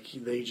it. Like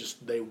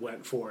they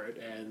went for it,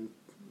 and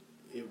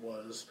it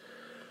was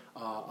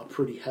a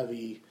pretty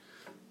heavy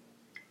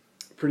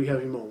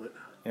moment.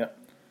 Yep.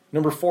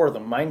 Number 4, the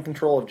mind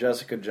control of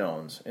Jessica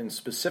Jones. And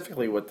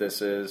specifically what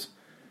this is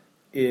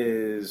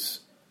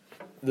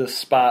the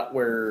spot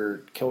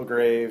where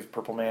Kilgrave,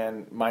 Purple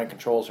Man, mind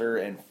controls her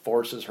and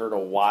forces her to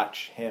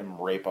watch him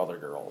rape other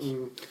girls.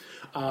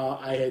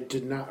 I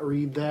did not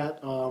read that.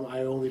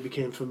 I only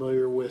became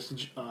familiar with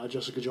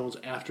Jessica Jones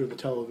after the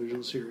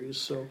television series.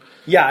 So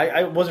yeah,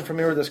 I wasn't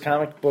familiar with this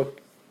comic book,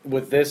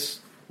 with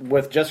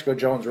Jessica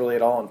Jones really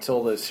at all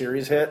until the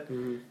series hit.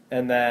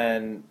 And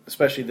then,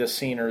 especially this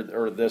scene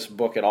or this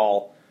book at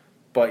all,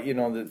 But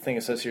the thing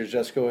it says here is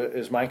Jessica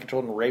is mind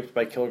controlled and raped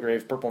by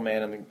Kilgrave Purple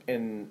Man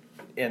in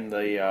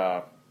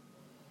the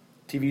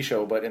TV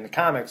show, but in the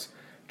comics,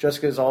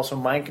 Jessica is also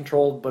mind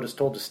controlled, but is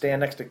told to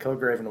stand next to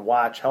Kilgrave and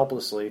watch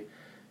helplessly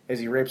as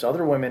he rapes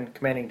other women,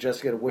 commanding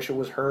Jessica to wish it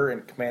was her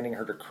and commanding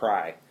her to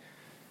cry.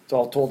 It's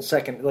all told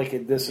second,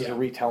 this is a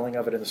retelling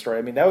of it in the story.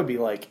 I mean, that would be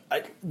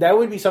that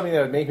would be something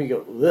that would make me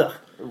go ugh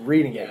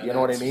reading it. You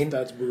know what I mean?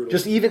 That's brutal.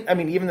 Just even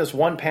this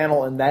one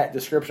panel in that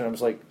description, I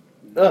was like,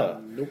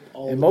 ugh. Nope.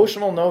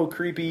 Emotional, no.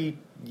 Creepy,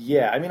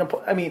 yeah. I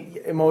mean,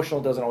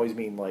 emotional doesn't always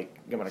mean I'm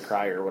gonna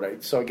cry or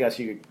what. So I guess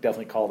you could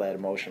definitely call that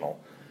emotional.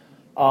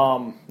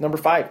 Number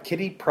 5,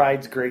 Kitty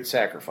Pryde's Great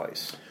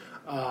Sacrifice.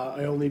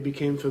 I only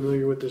became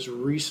familiar with this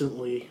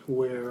recently,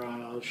 where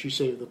she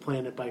saved the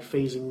planet by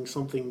phasing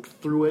something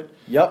through it.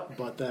 Yep.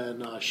 But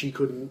then she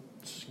couldn't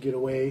get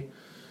away.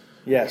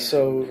 Yeah.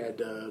 So had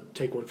to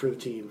take one for the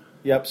team.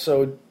 Yep.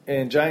 So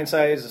in Giant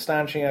Size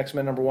Astonishing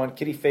X-Men #1,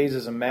 Kitty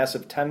phases a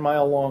massive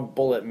 10-mile-long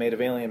bullet made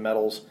of alien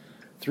metals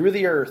through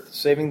the Earth,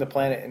 saving the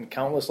planet and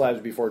countless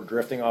lives before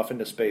drifting off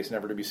into space,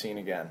 never to be seen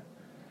again.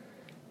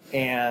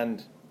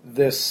 And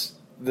this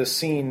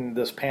scene,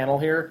 this panel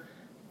here,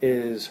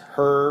 is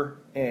her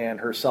and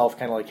herself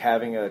kind of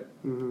having a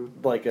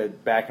a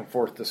back and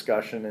forth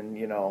discussion, and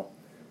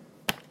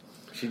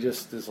she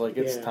just is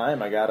it's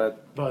time, I gotta.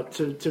 But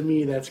to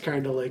me, that's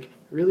kind of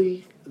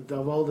really,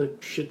 of all the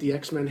shit the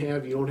X-Men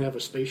have, you don't have a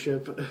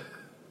spaceship.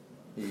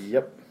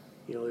 Yep.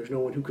 There's no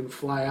one who can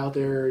fly out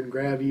there and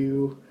grab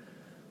you.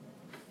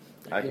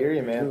 I hear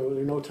you, man.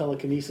 There's no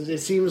telekinesis. It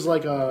seems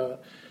like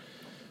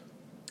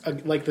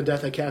like the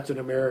death of Captain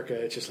America.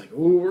 It's just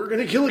ooh, we're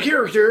gonna kill a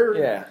character.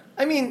 Yeah.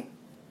 I mean,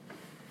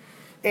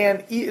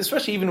 and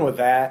especially even with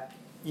that,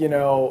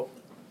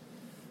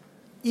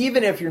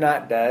 even if you're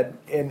not dead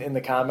in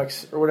the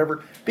comics or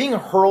whatever, being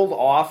hurled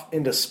off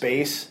into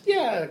space.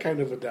 Yeah, kind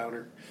of a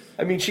downer.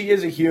 I mean, she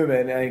is a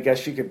human, and I guess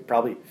she could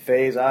probably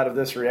phase out of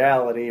this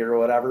reality or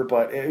whatever,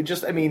 but it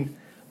just,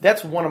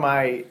 that's one of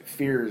my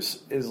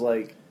fears is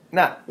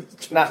not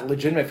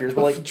legitimate fears,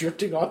 but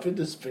drifting off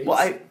into space.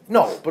 Well,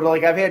 but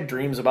I've had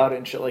dreams about it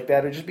and shit like that.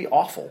 It'd just be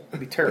awful. It'd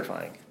be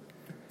terrifying.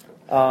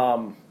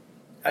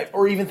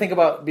 Or even think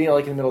about being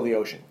in the middle of the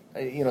ocean.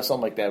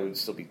 Something like that would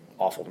still be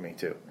awful to me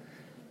too.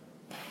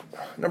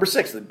 Number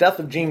 6, the death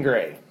of Jean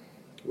Grey.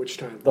 Which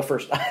time? The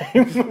first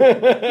time.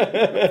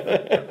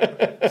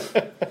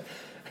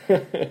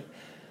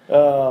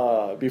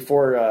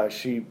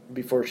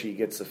 Before she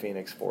gets the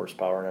Phoenix Force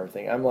power and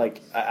everything,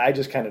 I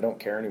just kind of don't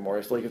care anymore.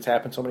 It's it's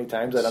happened so many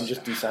times that I'm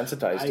just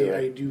desensitized to it.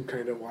 I do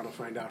kind of want to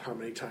find out how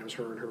many times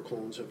her and her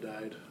clones have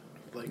died.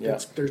 Yeah.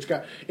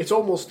 It's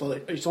almost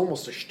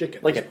a shtick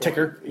at like this a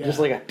ticker, point. just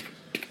like a.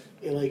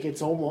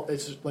 It's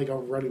like a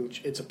running.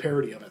 It's a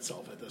parody of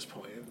itself at this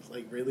point. It's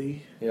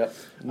really. Yep.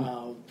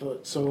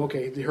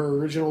 Her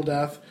original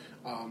death.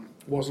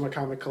 Wasn't a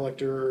comic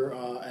collector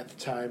at the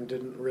time.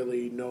 Didn't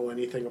really know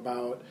anything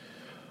about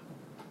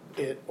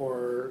it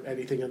or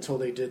anything until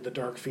they did the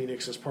Dark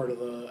Phoenix as part of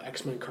the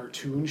X-Men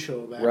cartoon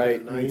show back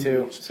in the 90s. Me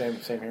too. Same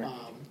here.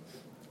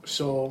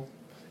 So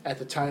at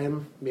the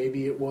time,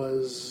 maybe it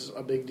was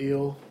a big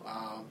deal.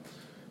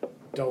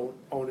 Don't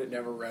own it,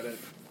 never read it.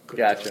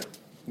 Gotcha.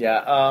 Yeah,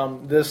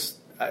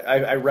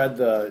 I read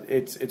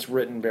it's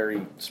written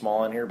very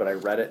small in here, but I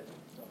read it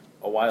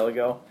a while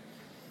ago.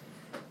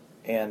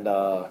 And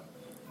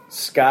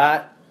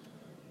Scott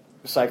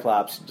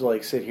Cyclops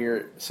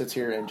sits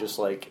here and just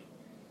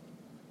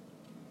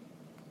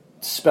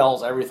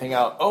spells everything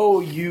out.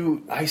 Oh,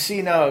 I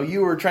see now.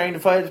 You were trying to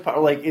fight his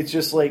power. It's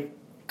just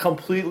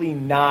completely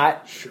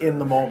not in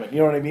the moment. You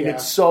know what I mean? Yeah.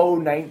 It's so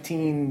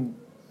 19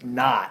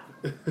 not.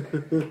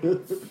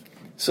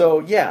 So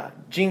yeah,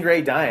 Jean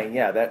Grey dying,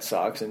 yeah, that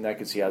sucks, and I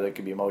could see how that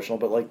could be emotional.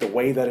 But the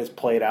way that it's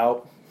played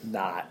out,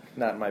 not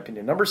in my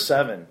opinion. Number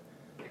 7,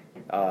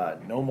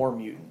 No More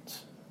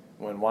Mutants.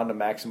 When Wanda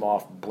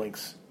Maximoff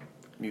blinks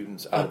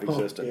mutants out of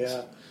existence.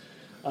 Yeah.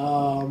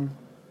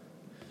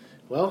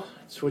 Well,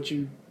 it's what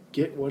you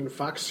get when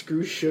Fox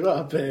screws shit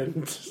up,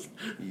 and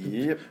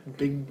yep.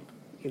 Big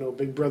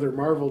Brother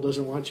Marvel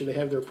doesn't want you to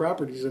have their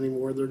properties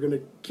anymore. They're going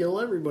to kill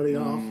everybody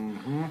off.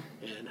 Mm-hmm.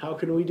 And how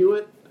can we do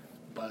it?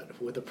 But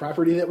with the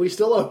property that we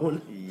still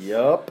own.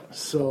 Yep.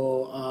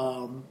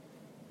 So,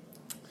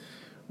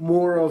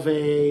 more of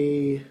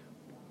a...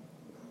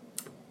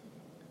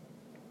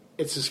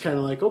 It's just kind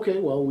of okay,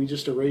 well, we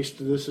just erased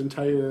this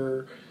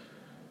entire,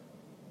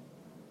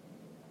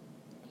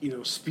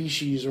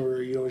 species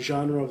or,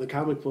 genre of the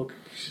comic book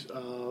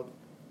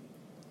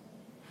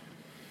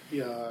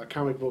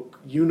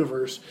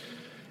universe.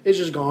 It's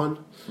just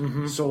gone.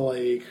 Mm-hmm. So,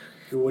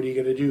 what are you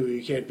going to do?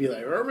 You can't be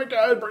oh my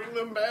God, bring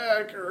them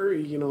back, or,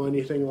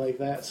 anything like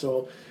that.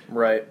 So,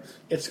 right.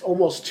 It's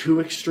almost too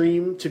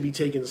extreme to be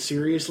taken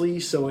seriously,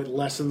 so it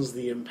lessens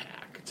the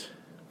impact.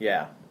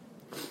 Yeah.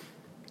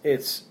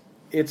 It's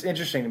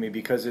interesting to me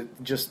because it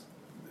just...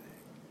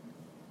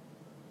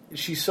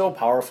 She's so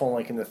powerful,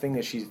 in the thing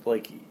that she's,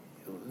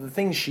 the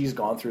things she's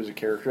gone through as a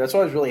character. That's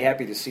why I was really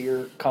happy to see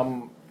her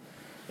come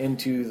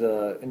into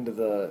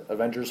the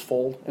Avengers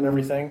fold and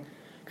everything.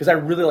 because I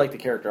really like the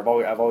character.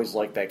 I've always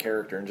liked that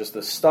character, and just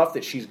the stuff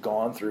that she's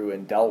gone through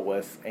and dealt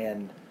with,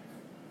 and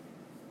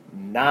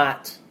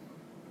not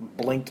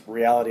blinked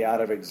reality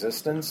out of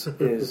existence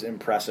is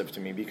impressive to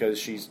me, because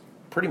she's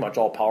pretty much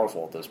all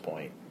powerful at this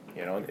point.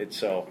 It's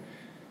so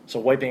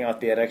wiping out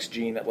that X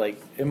gene,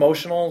 like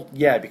emotional,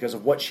 yeah, because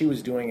of what she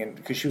was doing and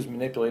because she was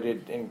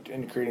manipulated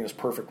in creating this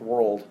perfect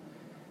world,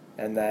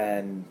 and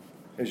then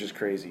it was just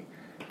crazy.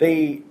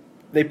 They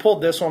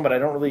pulled this one, but I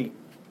don't really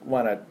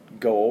want to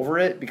go over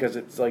it because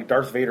it's like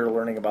Darth Vader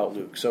learning about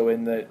Luke. So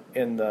in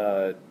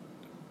the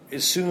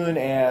as soon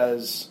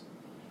as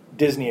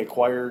Disney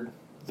acquired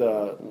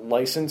the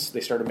license,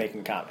 they started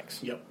making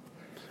comics. Yep.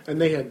 And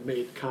they had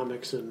made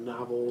comics and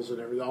novels and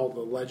everything, all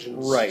the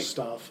Legends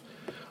stuff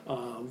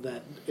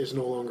that is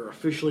no longer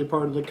officially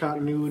part of the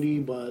continuity,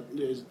 but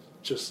is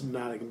just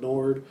not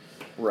ignored.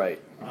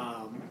 Right.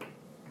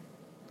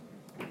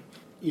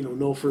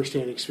 No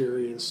first-hand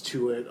experience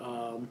to it.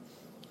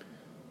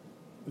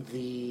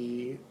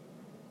 The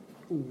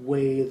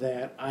way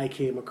that I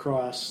came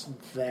across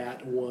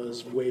that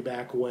was way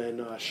back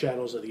when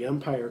Shadows of the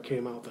Empire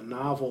came out, the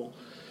novel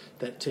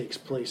that takes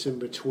place in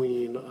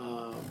between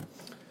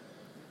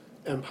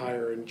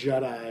Empire and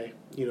Jedi.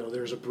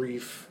 There's a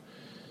brief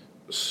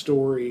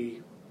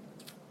story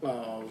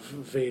of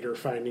Vader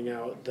finding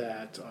out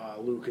that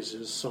Luke is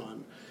his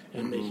son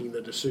and making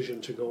the decision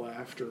to go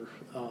after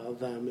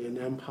them in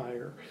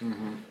Empire.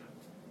 Mm-hmm.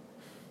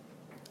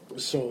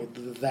 So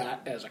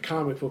that, as a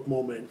comic book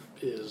moment,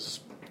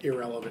 is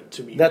irrelevant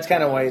to me. That's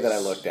kind of the way that I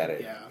looked at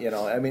it. Yeah.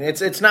 I mean,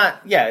 it's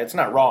not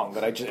wrong,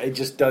 but it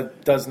just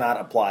does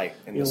not apply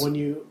in this.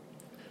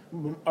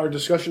 Our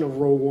discussion of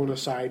Rogue One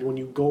aside, when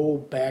you go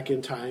back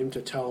in time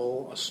to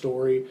tell a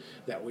story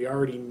that we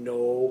already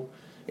know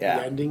the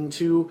ending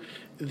to,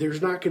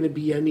 there's not going to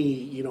be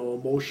any,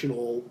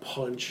 emotional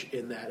punch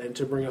in that. And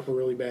to bring up a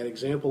really bad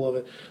example of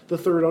it, the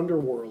third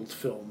Underworld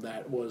film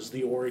that was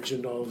the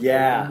origin of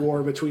the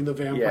war between the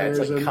vampires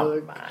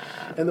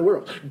and the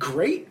world.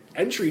 Great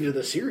entry to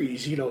the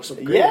series,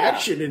 some great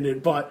action in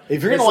it. But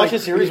if you're going to watch a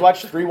series,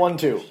 watch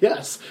 312.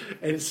 Yes,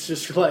 and it's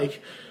just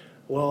like,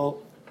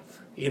 well,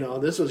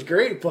 this was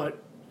great,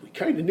 but we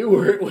kind of knew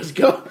where it was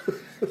going.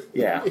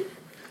 Yeah,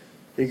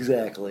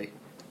 exactly.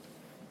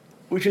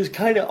 Which is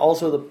kind of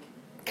also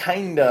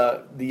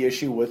the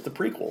issue with the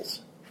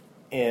prequels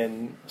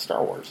in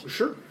Star Wars.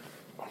 Sure.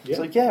 It's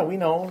like, we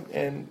know,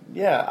 and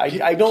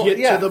I don't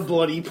get to the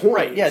bloody point.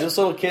 Right? Yeah, this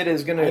little kid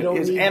is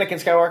Anakin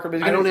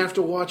Skywalker. I don't have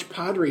to watch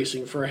pod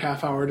racing for a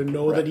half hour to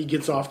know that he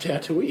gets off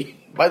Tatooine.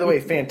 By the way,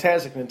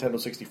 fantastic Nintendo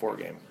 64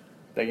 game.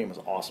 That game was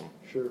awesome.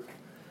 Sure.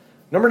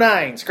 Number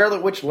 9,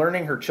 Scarlet Witch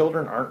learning her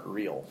children aren't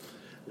real.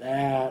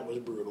 That was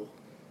brutal.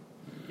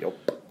 Yep.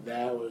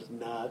 That was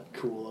not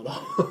cool at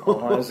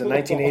all. It was a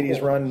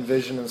 1980s run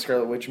Vision and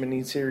Scarlet Witch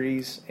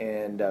miniseries,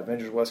 and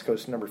Avengers West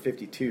Coast number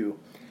 52.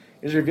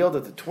 It is revealed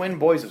that the twin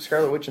boys of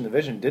Scarlet Witch and the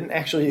Vision didn't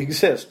actually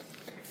exist.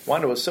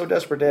 Wanda was so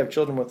desperate to have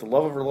children with the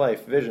love of her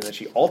life, Vision, that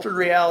she altered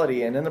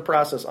reality, and in the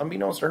process,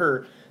 unbeknownst to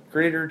her,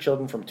 created her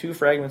children from two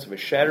fragments of a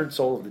shattered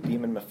soul of the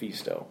demon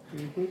Mephisto.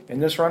 Mm-hmm. In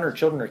this run, her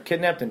children are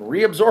kidnapped and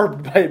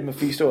reabsorbed by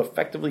Mephisto,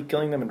 effectively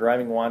killing them and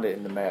driving Wanda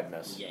into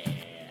madness. Yeah.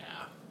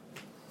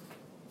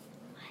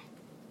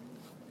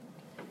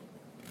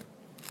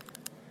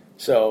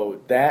 So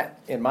that,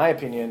 in my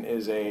opinion,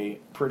 is a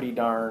pretty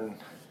darn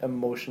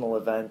emotional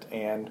event,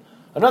 and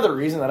another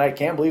reason that I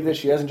can't believe that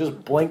she hasn't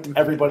just blinked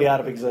everybody out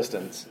of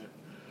existence.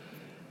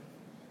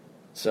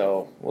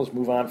 So we'll just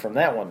move on from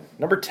that one.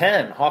 Number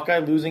 10, Hawkeye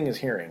losing his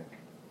hearing.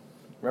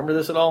 Remember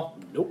this at all?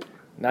 Nope.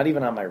 Not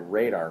even on my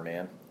radar,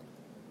 man.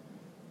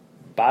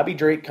 Bobby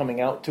Drake coming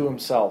out to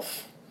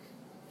himself.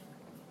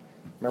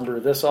 Remember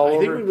this all over? I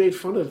think we made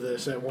fun of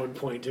this at one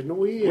point, didn't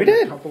we? We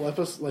did. A couple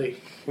episodes,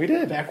 we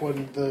did. Back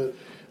when the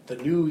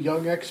new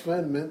young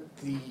X-Men meant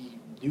the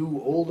new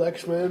old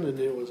X-Men, and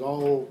it was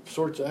all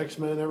sorts of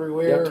X-Men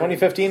everywhere. Yeah,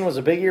 2015 was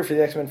a big year for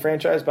the X-Men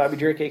franchise. Bobby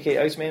Drake,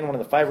 a.k.a. Iceman, one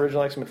of the 5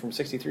 original X-Men from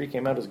 '63,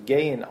 came out as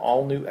gay in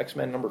all-new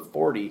X-Men number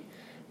 40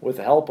 with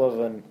the help of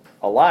an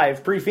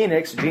alive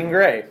pre-Phoenix Jean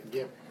Grey.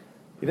 Yeah.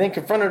 He then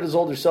confronted his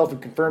older self and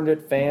confirmed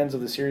it. Fans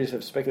of the series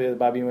have speculated that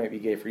Bobby might be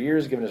gay for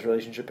years, given his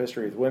relationship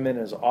history with women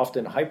and his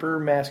often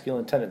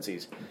hyper-masculine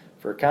tendencies.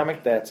 For a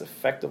comic that's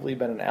effectively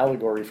been an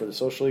allegory for the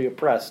socially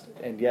oppressed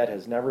and yet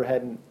has never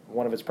had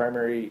one of its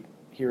primary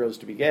heroes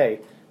to be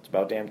gay, it's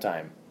about damn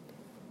time.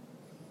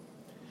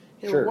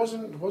 Yeah, sure.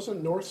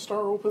 Wasn't North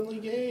Star openly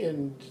gay,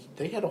 and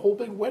they had a whole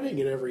big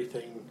wedding and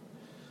everything.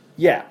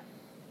 Yeah.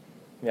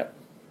 Yep.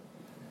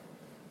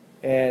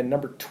 And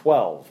number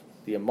 12,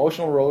 the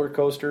emotional roller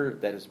coaster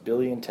that is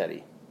Billy and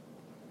Teddy.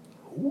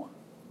 Who?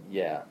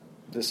 Yeah.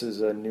 This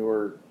is a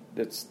newer,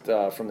 it's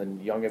from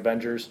the Young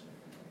Avengers.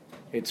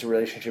 It's a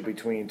relationship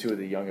between two of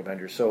the Young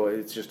Avengers, so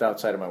it's just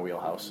outside of my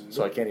wheelhouse,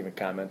 so I can't even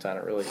comment on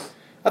it, really.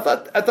 I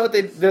thought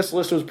this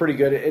list was pretty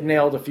good. It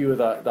nailed a few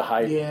of the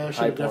high points. Yeah, I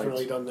should have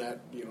definitely done that,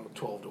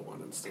 12 to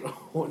 1 instead of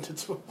 1 to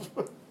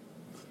 12.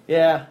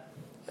 Yeah.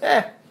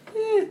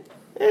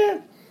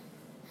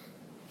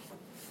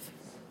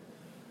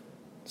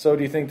 So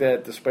do you think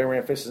that the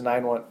Spider-Man faces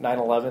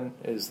 9/11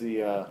 is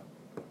the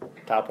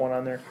top one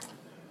on there?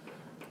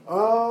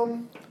 Or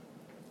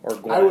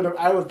Gwen?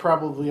 I would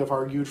probably have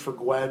argued for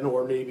Gwen,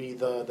 or maybe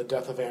the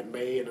death of Aunt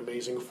May in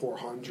Amazing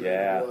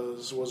 400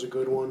 was a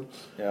good one.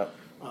 Yeah.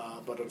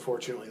 But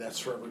unfortunately, that's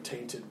forever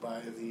tainted by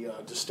the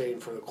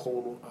disdain for the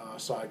Clone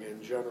Saga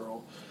in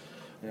general.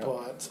 Yep.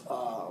 But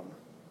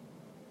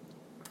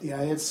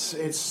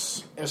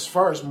it's as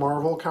far as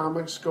Marvel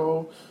comics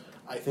go,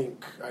 I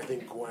think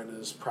Gwen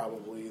is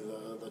probably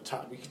the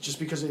top, just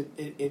because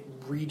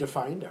it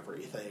redefined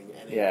everything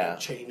and it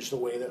changed the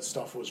way that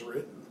stuff was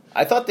written.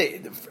 I thought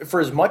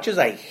for as much as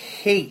I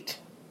hate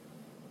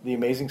the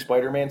Amazing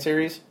Spider-Man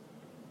series,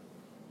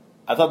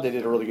 I thought they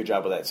did a really good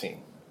job with that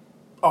scene.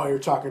 Oh, you're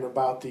talking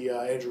about the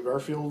Andrew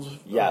Garfield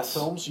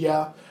films?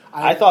 Yeah.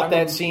 I thought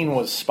that scene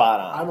was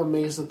spot on. I'm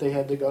amazed that they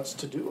had the guts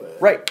to do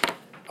it. Right.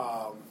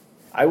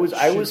 I was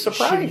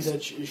surprised.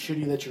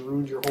 Shitty that you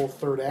ruined your whole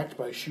third act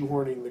by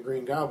shoehorning the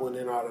Green Goblin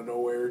in out of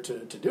nowhere to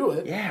do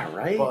it. Yeah,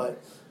 right. But,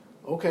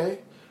 okay.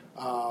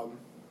 I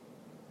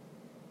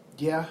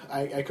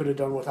could have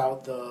done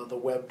without the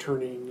web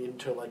turning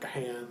into like a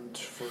hand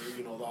for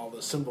all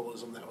the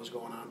symbolism that was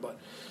going on. But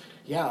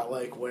yeah,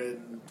 like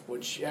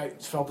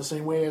it felt the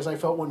same way as I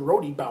felt when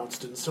Rhodey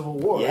bounced in Civil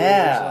War.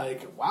 Yeah, it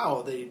was like,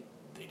 wow, they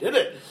did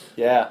it.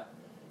 Yeah,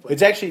 but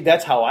it's actually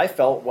that's how I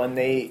felt when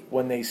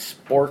they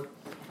sport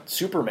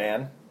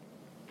Superman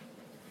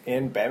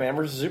in Batman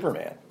vs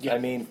Superman. Yeah. I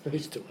mean, I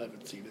still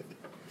haven't seen it.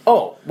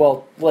 Oh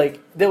well, like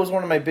that was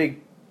one of my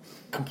big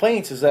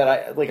complaints is that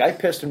I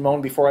pissed and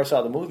moaned before I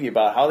saw the movie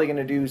about how they're going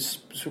to do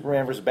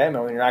Superman versus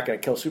Batman when you're not going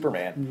to kill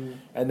Superman. Mm-hmm.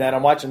 And then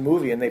I'm watching the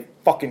movie and they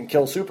fucking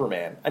kill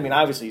Superman. I mean,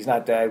 obviously he's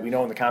not dead. We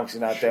know in the comics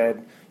he's not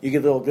dead. You get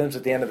a little glimpse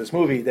at the end of this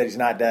movie that he's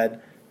not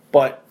dead.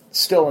 But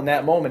still in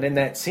that moment, in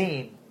that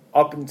scene,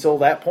 up until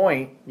that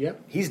point,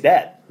 he's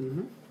dead.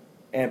 Mm-hmm.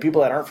 And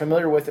people that aren't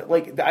familiar with it,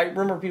 like I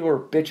remember people were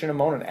bitching and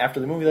moaning after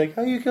the movie, like,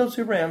 "Oh, you killed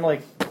Superman." I'm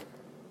like,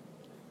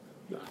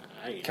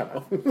 come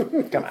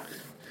on.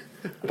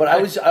 But I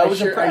was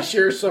impressed. I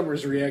share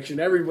Summer's reaction.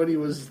 Everybody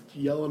was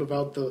yelling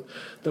about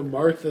the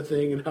Martha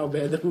thing and how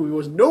bad the movie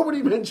was.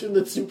 Nobody mentioned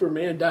that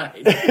Superman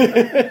died.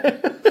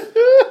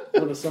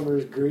 One of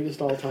Summer's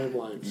greatest all-time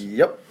lines.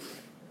 Yep.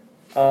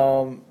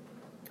 I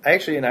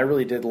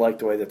really did like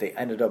the way that they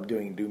ended up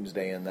doing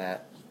Doomsday in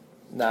that.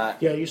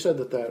 You said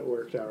that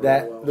worked out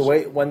really well. The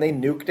way when they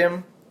nuked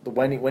him,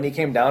 when he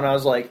came down, I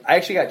was like, I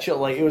actually got chill.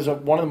 Like it was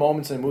one of the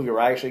moments in the movie where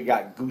I actually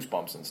got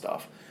goosebumps and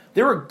stuff.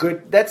 They were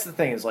good. That's the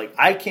thing is like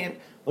I can't.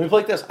 Let me put it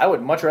like this: I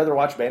would much rather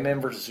watch Batman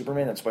vs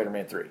Superman than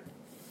Spider-Man 3.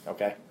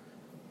 Okay,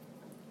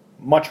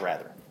 much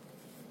rather.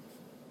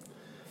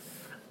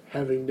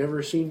 Having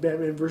never seen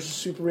Batman vs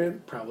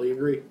Superman, probably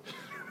agree.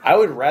 I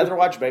would rather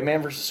watch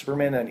Batman vs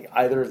Superman than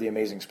either of the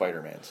Amazing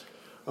Spider-Mans.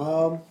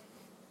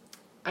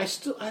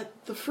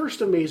 The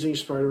first Amazing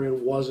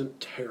Spider-Man wasn't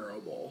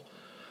terrible.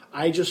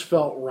 I just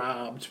felt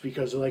robbed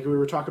because, like we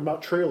were talking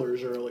about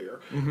trailers earlier,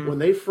 when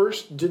they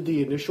first did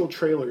the initial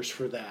trailers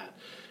for that,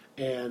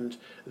 and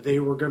they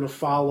were going to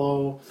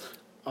follow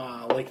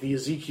like the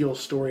Ezekiel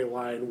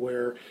storyline,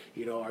 where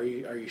are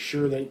you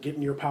sure that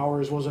getting your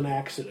powers was an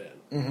accident?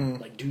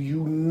 Mm-hmm. Like, do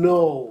you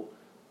know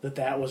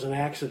that was an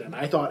accident?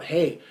 I thought,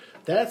 hey,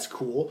 that's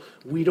cool.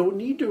 We don't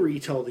need to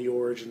retell the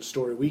origin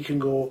story. We can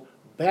go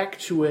back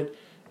to it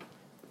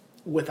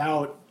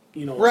without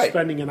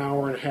spending an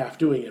hour and a half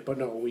doing it. But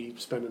no, we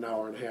spend an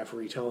hour and a half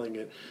retelling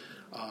it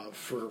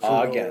for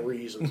no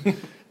reason.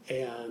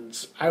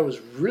 And I was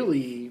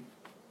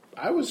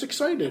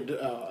excited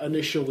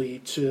initially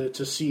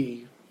to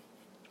see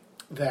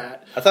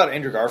that. I thought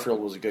Andrew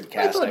Garfield was a good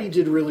casting. I thought he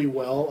did really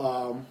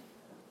well.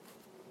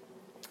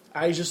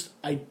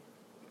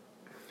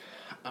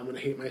 I'm going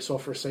to hate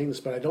myself for saying this,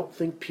 but I don't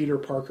think Peter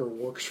Parker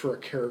works for a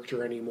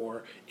character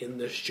anymore in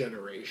this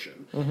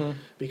generation. Mm-hmm.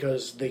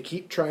 Because they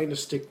keep trying to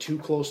stick too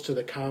close to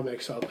the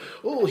comics of,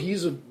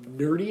 he's a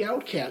nerdy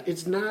outcast.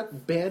 It's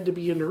not bad to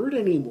be a nerd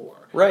anymore.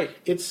 Right.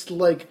 It's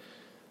like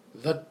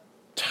the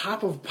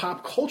top of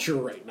pop culture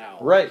right now.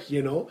 Right.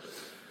 And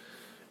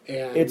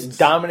it's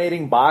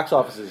dominating box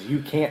offices.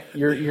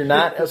 You're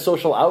not a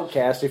social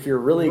outcast if you're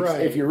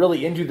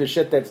really into the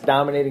shit that's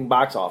dominating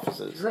box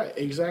offices. Right,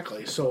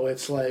 exactly. So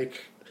it's like,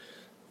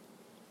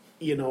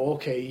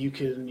 okay, you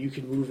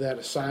can move that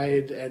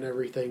aside and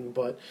everything,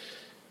 but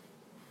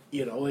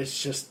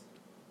it's just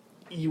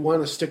you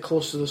want to stick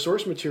close to the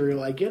source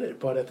material. I get it,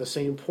 but at the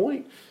same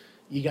point,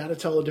 you got to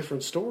tell a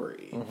different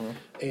story,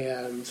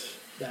 and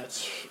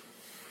that's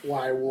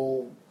why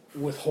we'll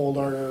withhold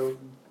our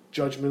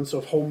judgments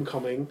of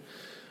Homecoming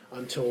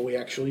until we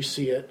actually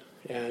see it,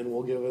 and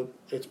we'll give it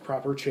its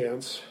proper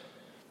chance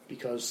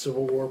because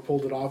Civil War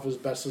pulled it off as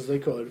best as they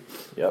could.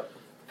 Yep.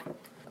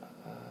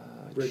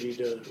 Ready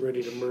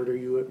to murder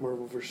you at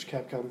Marvel vs.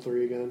 Capcom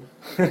 3 again.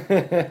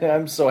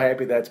 I'm so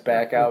happy that's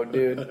back out,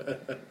 dude.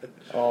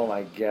 Oh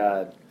my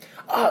god.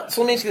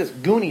 So let me ask you this: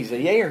 Goonies, a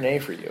yay or nay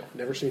for you?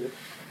 Never seen it.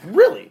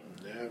 Really?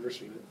 Never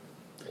seen it.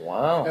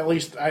 Wow. At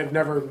least I've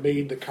never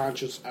made the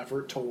conscious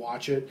effort to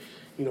watch it.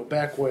 You know,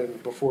 back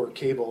before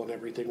cable and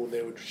everything, when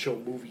they would show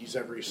movies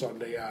every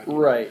Sunday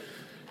on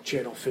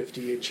Channel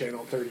 50 and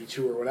Channel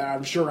 32 or whatever.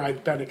 I'm sure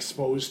I've been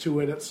exposed to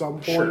it at some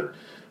point. Sure.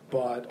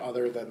 But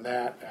other than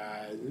that,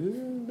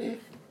 meh.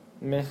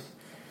 Meh.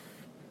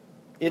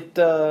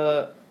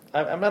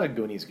 I'm not a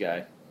Goonies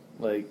guy.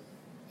 Like,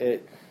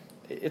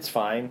 it's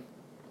fine.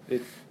 I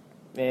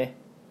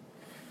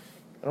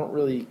don't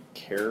really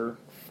care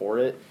for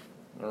it.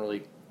 I don't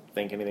really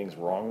think anything's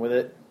wrong with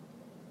it.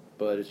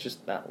 But it's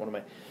just not one of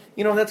my...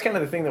 You know, that's kind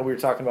of the thing that we were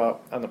talking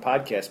about on the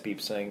podcast,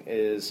 Peeps thing,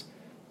 is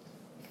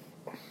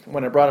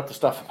when I brought up the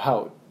stuff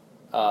about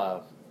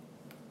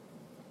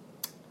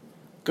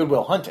Good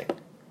Will Hunting.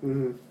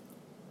 Mm-hmm.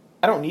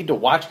 I don't need to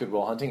watch Good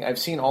Will Hunting. I've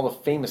seen all the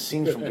famous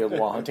scenes from Good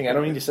Will Hunting. I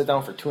don't need to sit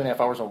down for 2.5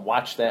 hours and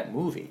watch that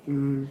movie.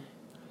 Mm-hmm.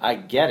 I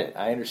get it.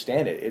 I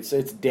understand it. It's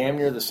damn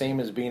near the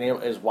same as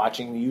as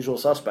watching The Usual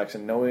Suspects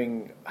and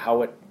knowing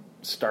how it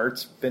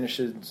starts,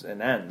 finishes,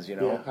 and ends. You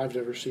know. Yeah, I've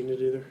never seen it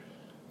either.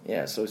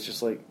 Yeah, so it's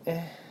just like,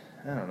 I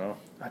don't know.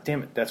 Oh,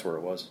 damn it, that's where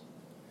it was.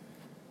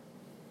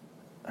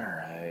 All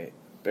right,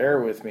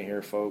 bear with me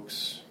here,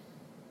 folks.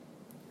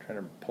 I'm trying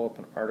to pull up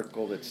an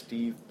article that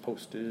Steve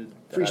posted.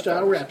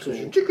 Freestyle rap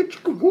session.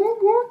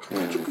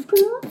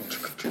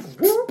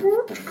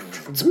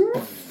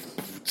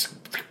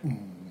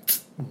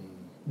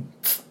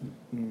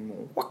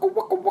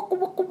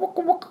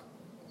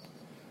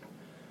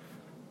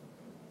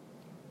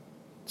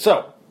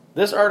 So,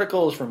 this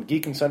article is from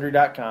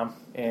geekandsundry.com,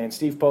 and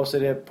Steve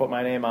posted it, put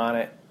my name on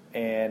it,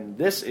 and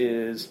this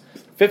is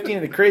 15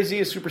 of the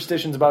craziest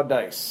superstitions about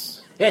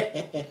dice.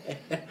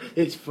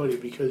 It's funny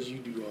because you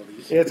do all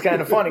these. It's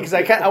kind of funny because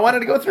I wanted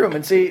to go through them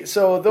and see.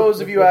 So those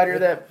of you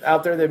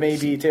out there that may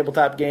be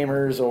tabletop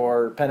gamers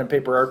or pen and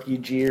paper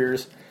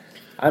RPGers,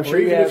 I'm sure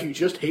even you have. If you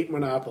just hate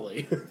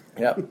Monopoly.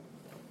 Yep.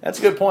 That's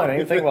a good point. I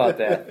didn't think about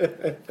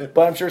that.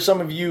 But I'm sure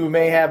some of you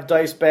may have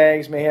dice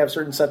bags, may have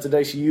certain sets of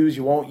dice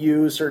you won't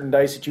use, certain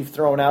dice that you've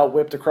thrown out,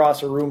 whipped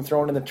across a room,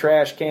 thrown in the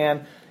trash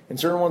can, and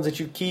certain ones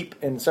that you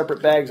keep in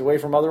separate bags away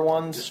from other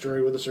ones.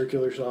 Destroyed with a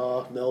circular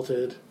saw,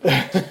 melted.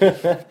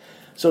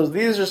 So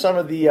these are some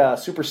of the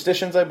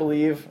superstitions, I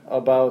believe,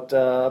 about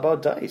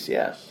dice,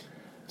 yeah.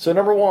 So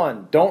number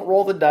 1, don't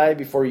roll the die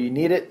before you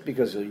need it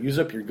because you'll use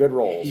up your good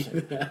rolls. Do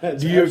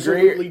you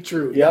agree? Absolutely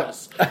true, yep.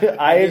 yes.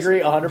 I agree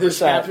 100%. This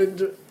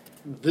happened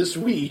this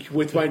week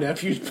with my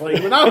nephews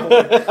playing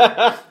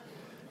Monopoly.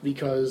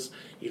 Because,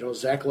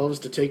 Zach loves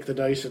to take the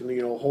dice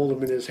and, hold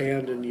them in his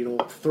hand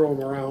and, throw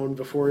them around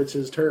before it's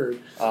his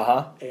turn.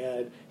 Uh-huh.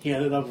 And he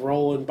ended up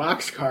rolling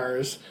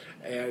boxcars,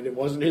 and it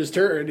wasn't his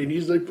turn. And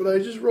he's like, but I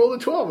just rolled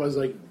a 12. I was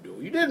like, no,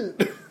 you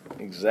didn't.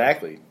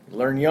 Exactly.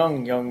 Learn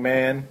young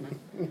man.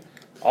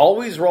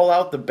 Always roll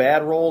out the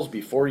bad rolls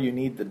before you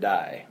need the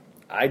die.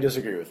 I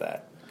disagree with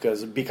that.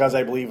 Because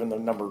I believe in the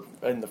number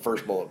in the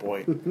first bullet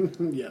point.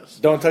 Yes.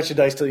 Don't touch the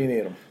dice till you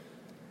need them.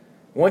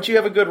 Once you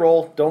have a good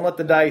roll, don't let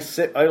the dice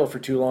sit idle for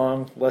too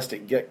long, lest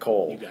it get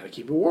cold. You got to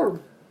keep it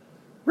warm.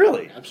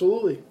 Really?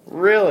 Absolutely.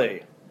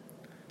 Really?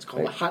 It's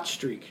called a hot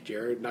streak,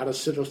 Jared, not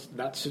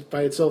sit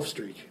by itself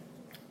streak.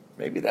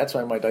 Maybe that's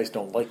why my dice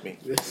don't like me.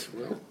 Yes,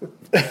 well,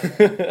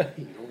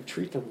 you don't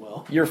treat them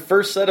well. Your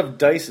first set of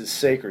dice is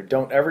sacred.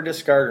 Don't ever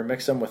discard or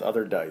mix them with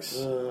other dice.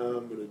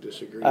 I'm going to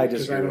disagree. I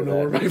disagree. I don't know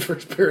where my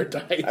first pair of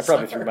dice I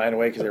probably threw mine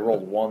away because I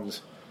rolled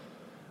ones.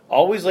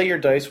 Always lay your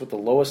dice with the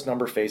lowest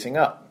number facing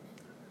up.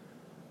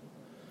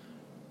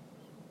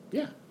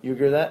 Yeah. You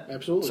agree with that?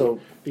 Absolutely. So,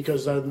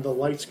 because then the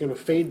light's going to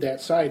fade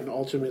that side and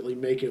ultimately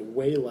make it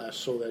way less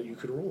so that you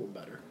can roll them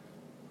better.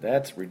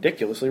 That's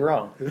ridiculously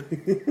wrong.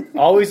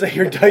 Always lay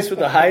your dice with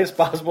the highest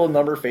possible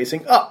number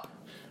facing up.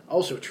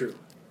 Also true.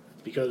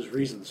 Because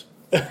reasons.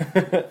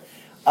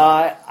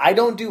 I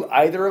don't do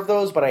either of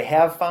those, but I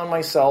have found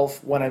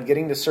myself when I'm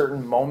getting to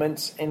certain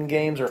moments in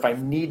games or if I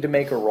need to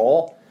make a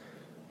roll,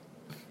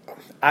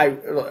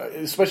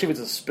 especially if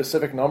it's a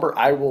specific number,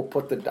 I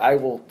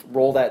will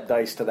roll that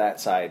dice to that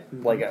side.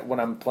 Mm-hmm. Like when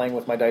I'm playing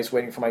with my dice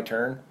waiting for my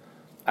turn,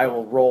 I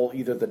will roll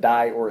either the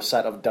die or a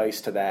set of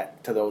dice to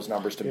those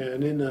numbers. Yeah,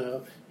 and in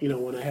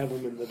when I have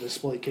them in the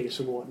display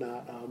case and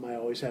whatnot, I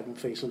always have them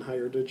facing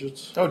higher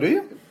digits. Oh, do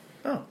you?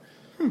 Oh.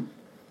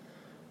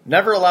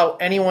 Never allow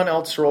anyone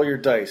else to roll your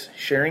dice.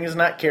 Sharing is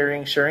not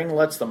caring. Sharing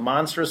lets the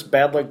monstrous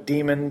bad luck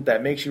demon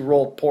that makes you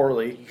roll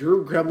poorly.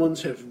 Your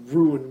gremlins have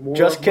ruined more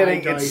Just of kidding,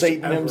 my dice it's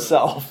Satan ever.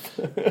 himself.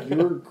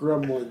 Your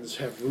gremlins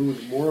have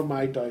ruined more of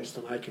my dice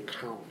than I can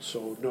count.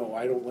 So, no,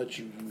 I don't let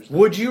you use them.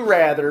 Would you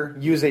rather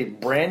use a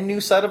brand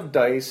new set of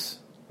dice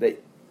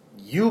that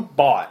you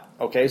bought,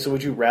 okay? So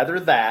would you rather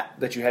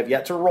that you have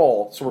yet to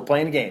roll? So we're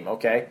playing a game,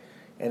 okay?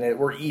 And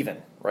we're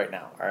even right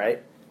now, all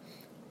right?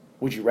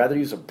 Would you rather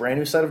use a brand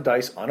new set of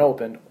dice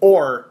unopened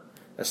or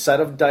a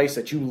set of dice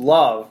that you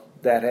love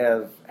that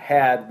have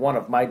had one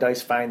of my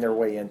dice find their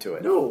way into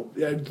it? No,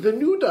 the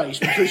new dice,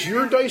 because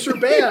your dice are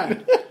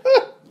bad.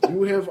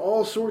 You have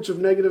all sorts of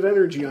negative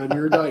energy on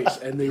your dice,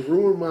 and they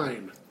ruin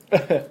mine.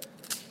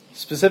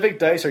 Specific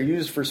dice are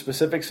used for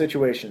specific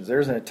situations.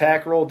 There's an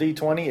attack roll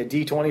D20, a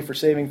D20 for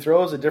saving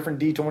throws, a different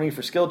D20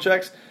 for skill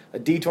checks, a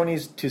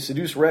D20 to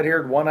seduce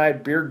red-haired,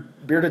 one-eyed,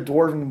 bearded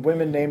dwarven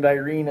women named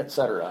Irene,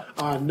 etc.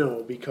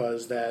 No,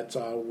 because that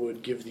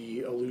would give the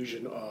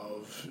illusion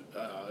of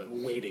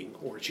waiting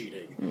or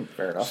cheating.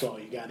 Fair enough. So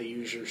you got to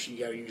use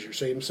your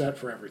same set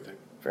for everything.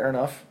 Fair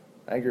enough.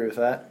 I agree with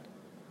that.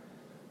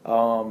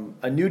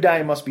 A new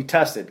die must be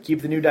tested.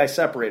 Keep the new die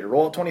separated.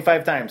 Roll it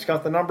 25 times.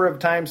 Count the number of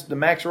times the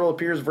max roll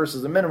appears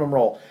versus the minimum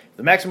roll. If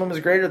the maximum is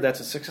greater, that's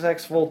a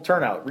successful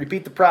turnout.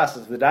 Repeat the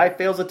process. If the die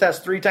fails the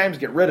test 3 times,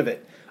 get rid of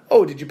it.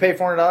 Oh, did you pay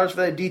 $400 for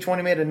that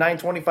D20 made of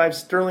 925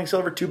 sterling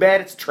silver? Too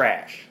bad, it's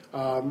trash.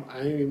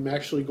 I'm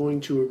actually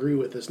going to agree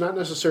with this. Not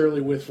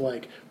necessarily with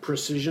like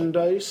precision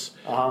dice,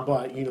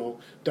 but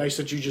dice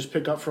that you just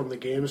pick up from the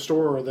game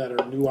store or that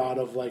are new out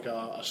of like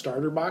a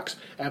starter box.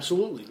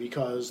 Absolutely,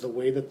 because the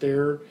way that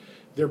they're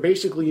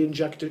basically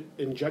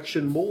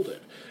injection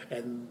molded,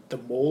 and the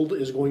mold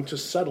is going to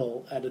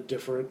settle at a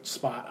different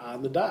spot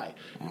on the die.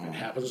 If it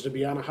happens to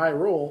be on a high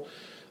roll,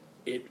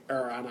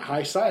 or on a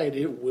high side,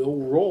 it will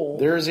roll.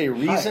 There's a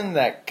reason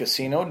that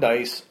casino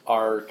dice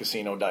are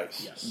casino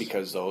dice. Yes.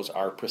 Because those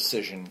are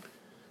precision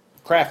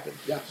crafted.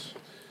 Yes.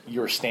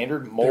 Your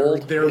standard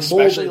mold, They're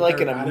especially molded,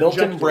 like in a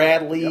Milton injected.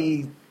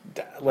 Bradley,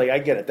 like I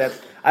get it.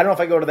 I don't know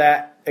if I go to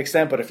that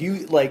extent, but if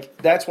you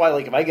that's why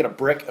if I get a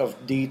brick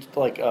of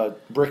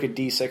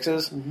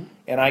D6s,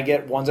 and I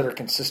get ones that are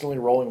consistently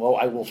rolling low,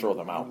 I will throw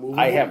them out.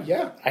 I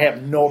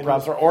have no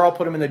problem, or I'll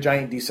put them in the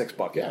giant D6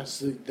 bucket.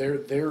 Yes,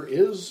 there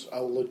is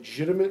a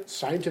legitimate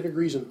scientific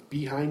reason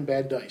behind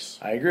bad dice.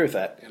 I agree with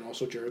that. And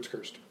also Jared's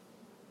cursed.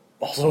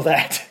 Also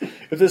that.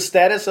 If the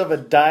status of a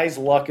die's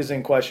luck is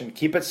in question,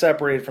 keep it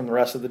separated from the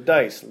rest of the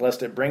dice,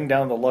 lest it bring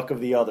down the luck of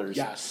the others.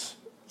 Yes.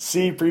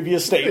 See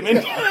previous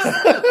statement.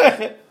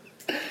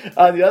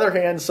 On the other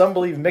hand, some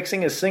believe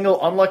mixing a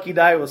single unlucky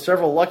die with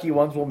several lucky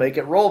ones will make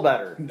it roll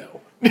better.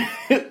 No.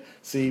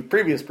 See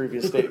previous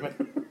statement.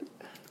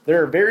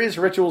 There are various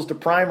rituals to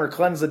prime or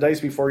cleanse the dice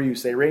before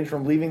use. They range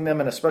from leaving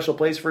them in a special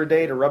place for a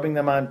day to rubbing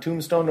them on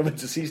tombstone of a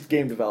deceased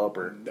game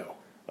developer. No.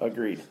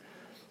 Agreed.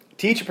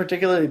 Teach a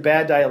particularly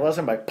bad die a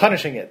lesson by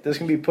punishing it. This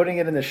can be putting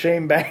it in the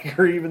shame bag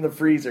or even the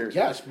freezer.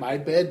 Yes, my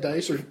bad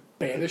dice are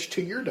banished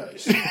to your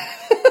dice.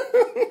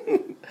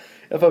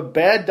 If a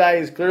bad die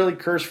is clearly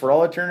cursed for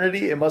all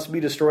eternity, it must be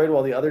destroyed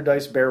while the other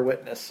dice bear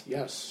witness.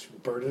 Yes,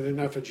 burn it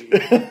in effigy.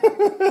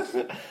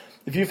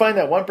 If you find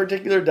that one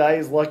particular die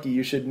is lucky,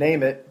 you should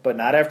name it, but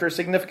not after a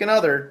significant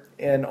other,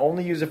 and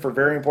only use it for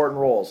very important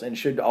rolls, and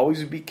should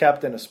always be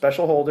kept in a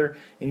special holder,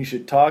 and you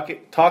should talk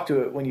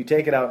to it when you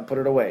take it out and put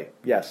it away.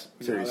 Yes,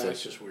 seriously. No,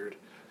 that's just weird.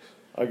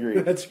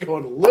 Agreed. That's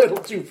going a little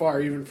too far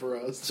even for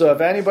us. So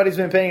if anybody's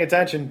been paying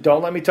attention,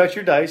 don't let me touch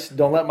your dice.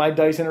 Don't let my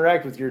dice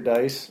interact with your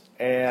dice,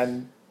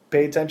 and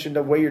pay attention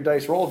to the way your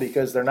dice roll,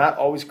 because they're not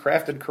always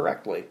crafted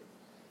correctly.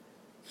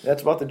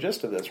 That's about the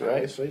gist of this,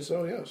 right? I say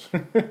so, yes.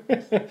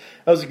 That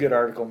was a good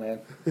article, man.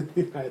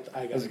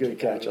 That was a good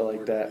catch. I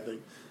like that.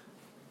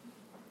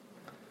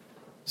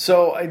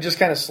 So I just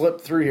kind of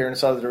slipped through here and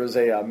saw that there was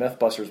a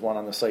Mythbusters one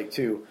on the site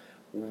too.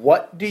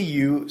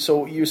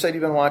 So you said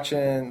you've been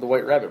watching the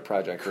White Rabbit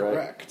Project, right?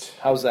 Correct.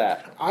 How's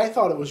that? I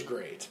thought it was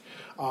great.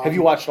 Have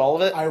you watched all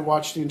of it? I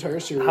watched the entire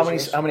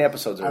series. How many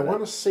episodes are there? I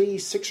want to say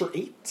 6 or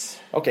 8.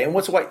 Okay, and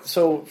what's White?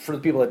 So for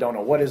the people that don't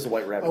know, what is the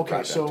White Rabbit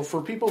Project? Okay, so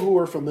for people who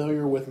are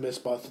familiar with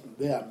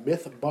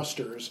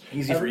Mythbusters,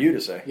 easy for you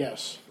to say.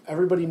 Yes,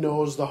 everybody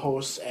knows the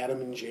hosts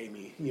Adam and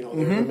Jamie. They're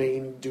the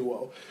main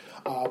duo.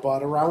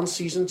 But around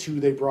season 2,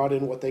 they brought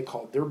in what they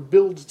called their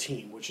build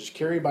team, which is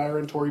Carrie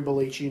Byron, Tori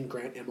Belleci, and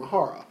Grant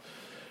Imahara.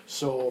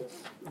 So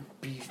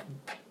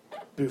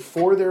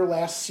before their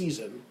last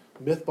season,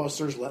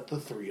 Mythbusters let the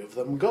 3 of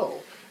them go,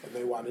 and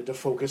they wanted to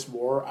focus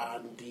more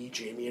on the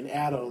Jamie and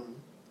Adam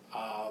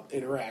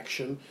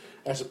interaction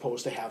as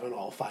opposed to having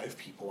all 5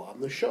 people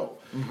on the show.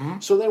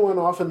 So they went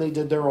off and they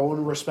did their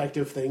own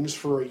respective things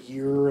for a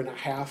year and a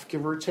half,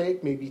 give or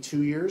take, maybe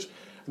 2 years,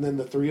 and then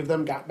the 3 of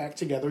them got back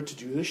together to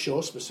do the show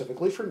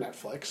specifically for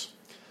Netflix.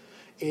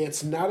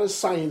 It's not as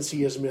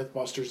sciencey as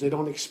Mythbusters. They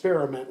don't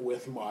experiment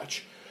with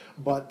much,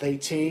 but they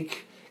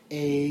take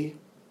an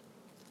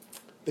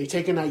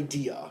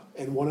idea,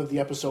 and one of the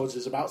episodes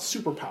is about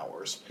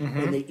superpowers,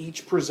 and they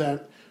each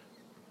present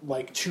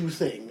like 2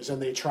 things,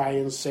 and they try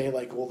and say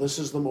like, well, this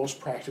is the most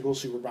practical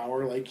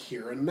superpower like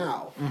here and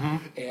now,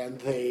 and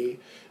they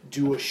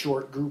do a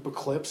short group of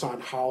clips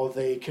on how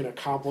they can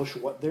accomplish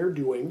what they're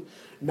doing,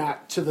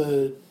 not to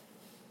the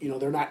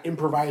they're not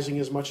improvising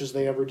as much as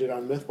they ever did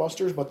on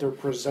Mythbusters, but they're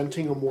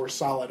presenting a more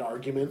solid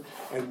argument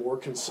and more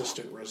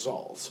consistent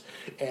results.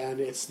 And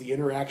it's the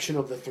interaction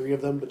of the 3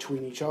 of them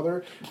between each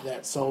other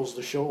that sells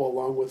the show,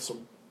 along with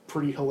some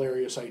pretty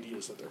hilarious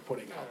ideas that they're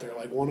putting out there.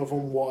 Like one of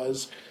them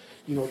was,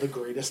 the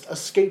greatest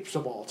escapes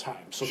of all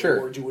time. So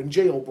they were doing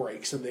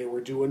jailbreaks, and they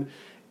were doing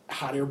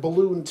hot air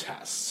balloon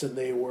tests, and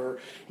they were,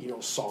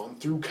 sawing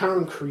through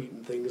concrete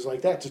and things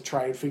like that to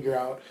try and figure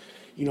out,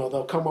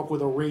 they'll come up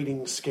with a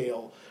rating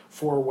scale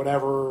for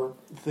whatever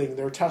thing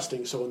they're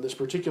testing. So in this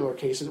particular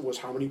case, it was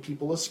how many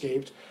people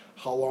escaped,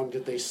 how long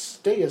did they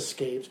stay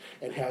escaped,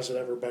 and has it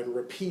ever been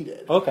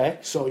repeated? Okay.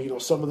 So,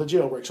 some of the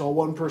jailbreaks. So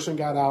one person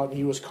got out and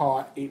he was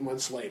caught 8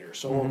 months later.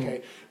 So,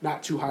 okay,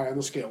 not too high on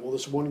the scale. Well,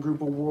 this one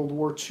group of World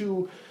War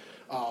II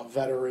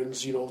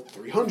veterans,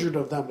 300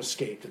 of them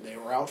escaped and they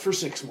were out for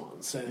 6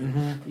 months.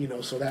 And,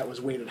 so that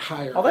was weighted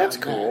higher. Oh, that's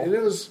on cool.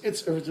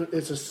 that. And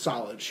it's a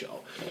solid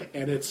show.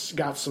 And it's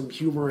got some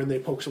humor and they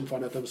poke some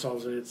fun at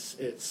themselves. And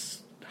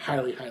it's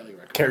highly, highly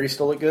recommended. Carrie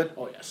still look good?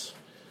 Oh, yes.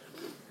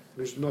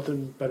 There's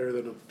nothing better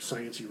than a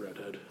sciencey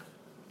redhead.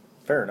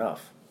 Fair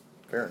enough.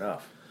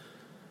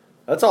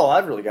 That's all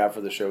I've really got for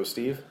the show,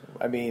 Steve.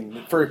 I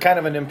mean, for kind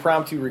of an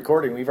impromptu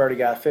recording, we've already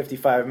got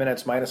 55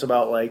 minutes minus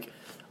about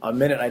a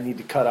minute I need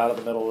to cut out of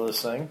the middle of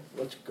this thing.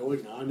 What's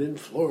going on in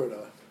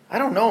Florida? I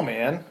don't know,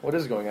 man. What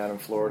is going on in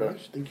Florida? I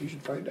think you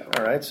should find out.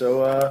 All right,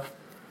 so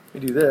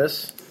we do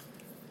this.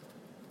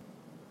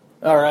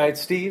 All right,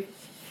 Steve,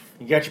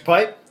 you got your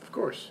pipe? Of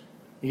course.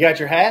 You got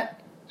your hat?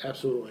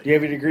 Absolutely. Do you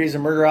have your degrees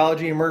in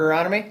murderology and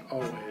murderonomy?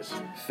 Always.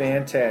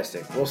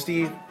 Fantastic. Well,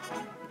 Steve,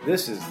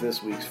 this is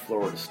this week's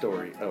Florida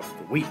story of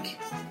the week.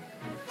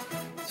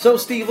 So,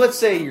 Steve, let's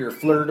say you're a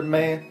Florida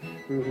man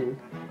who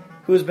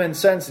has been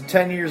sentenced to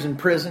 10 years in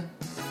prison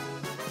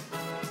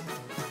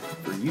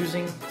for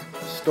using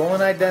a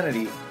stolen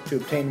identity to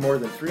obtain more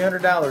than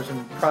 $300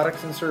 in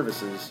products and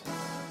services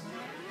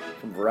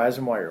from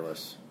Verizon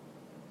Wireless.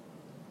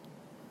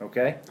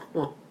 Okay?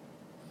 Huh.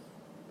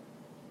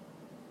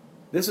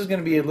 This is going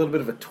to be a little bit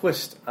of a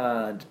twist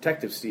on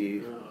Detective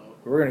Steve. Oh.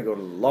 We're going to go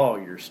to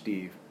Lawyer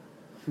Steve.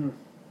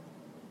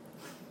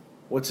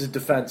 What's his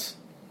defense?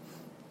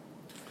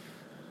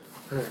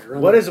 All right,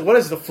 What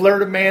is the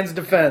Florida man's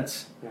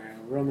defense? All right,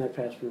 run that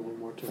past me one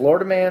more time.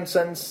 Florida man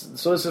sentenced.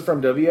 So this is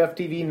from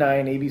WFTV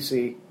 9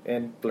 ABC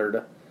in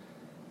Florida.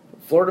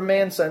 Florida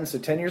man sentenced to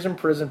 10 years in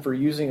prison for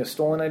using a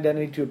stolen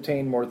identity to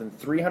obtain more than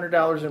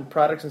 $300 in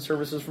products and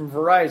services from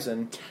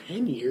Verizon.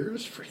 10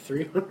 years for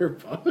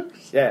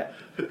 $300? Yeah.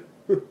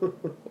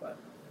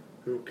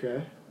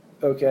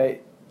 Okay.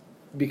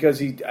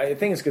 Because I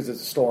think it's because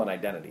it's a stolen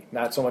identity,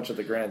 not so much of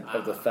the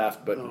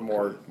theft, but okay.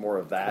 more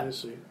of that. I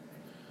see.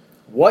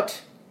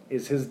 What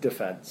is his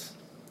defense?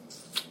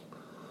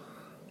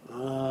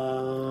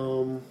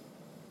 So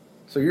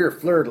you're a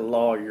Florida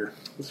lawyer.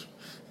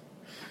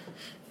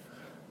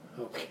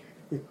 Okay.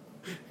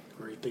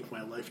 Rethink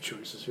my life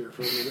choices here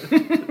for a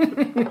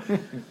minute.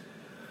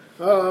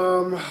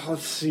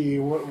 Let's see.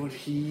 What would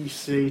he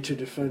say to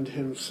defend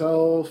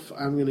himself?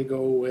 I'm going to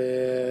go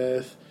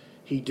with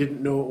he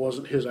didn't know it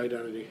wasn't his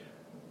identity.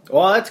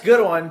 Well, that's a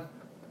good one.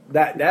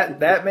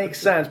 That makes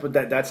sense, but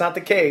that's not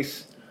the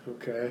case.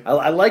 Okay.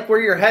 I like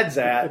where your head's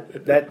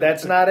at.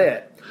 That's not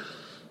it.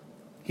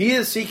 He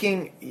is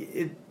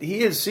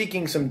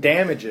seeking some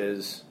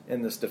damages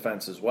in this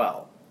defense as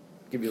well.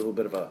 Give you a little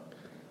bit of a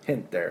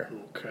hint there.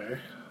 Okay.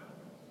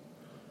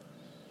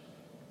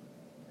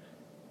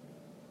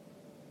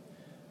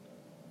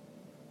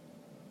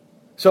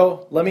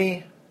 So let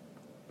me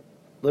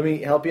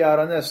help you out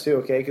on this too,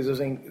 okay? Because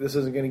this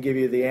isn't going to give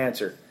you the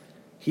answer.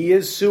 He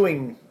is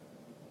suing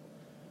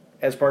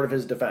as part of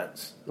his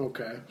defense.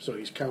 Okay. So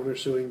he's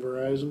countersuing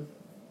Verizon?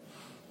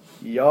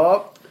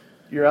 Yup.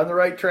 You're on the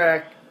right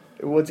track.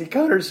 What's he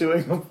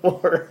countersuing him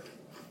for?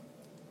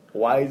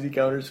 Why is he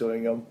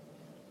countersuing him?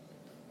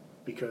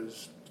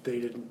 Because they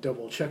didn't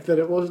double check that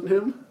it wasn't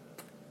him?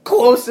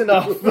 Close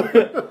enough.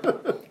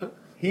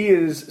 He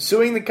is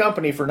suing the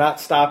company for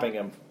not stopping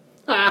him.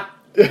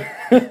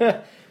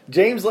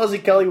 James Leslie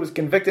Kelly was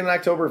convicted in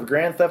October of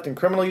grand theft and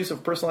criminal use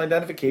of personal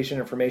identification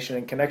information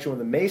in connection with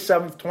the May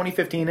 7th,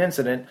 2015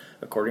 incident,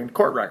 according to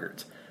court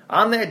records.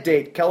 On that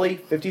date, Kelly,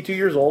 52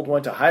 years old,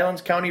 went to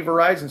Highlands County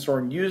Verizon store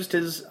and used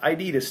his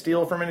ID to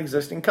steal from an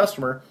existing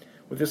customer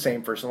with the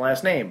same first and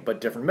last name, but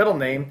different middle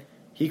name,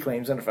 he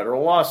claims in a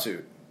federal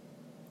lawsuit.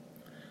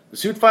 The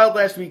suit filed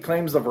last week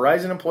claims the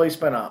Verizon employee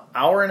spent an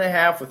hour and a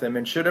half with him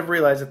and should have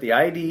realized that the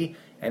ID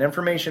and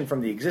information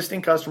from the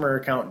existing customer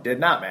account did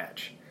not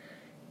match.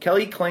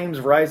 Kelly claims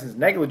Verizon's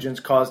negligence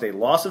caused a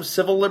loss of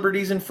civil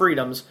liberties and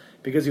freedoms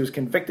because he was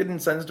convicted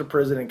and sentenced to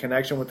prison in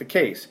connection with the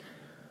case.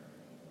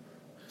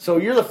 So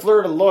you're the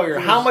Florida lawyer.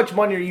 How much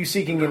money are you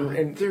seeking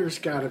in There's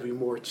got to be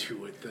more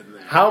to it than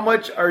that. How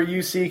much are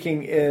you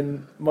seeking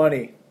in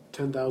money?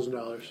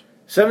 $10,000.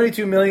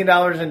 $72 million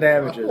in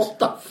damages. What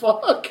the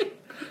fuck?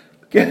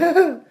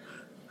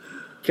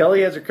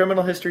 Kelly has a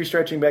criminal history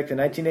stretching back to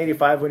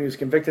 1985 when he was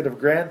convicted of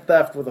grand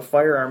theft with a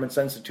firearm and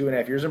sentenced to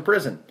 2.5 years in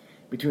prison.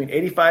 Between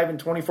 1985 and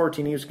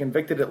 2014, he was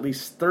convicted at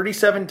least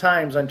 37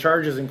 times on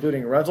charges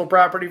including rental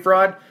property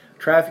fraud,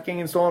 trafficking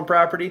in stolen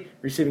property,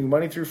 receiving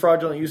money through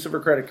fraudulent use of a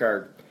credit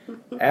card.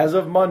 As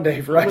of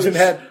Monday, Verizon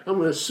had... I'm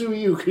going to sue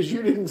you because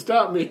you didn't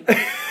stop me.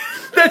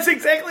 That's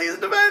exactly his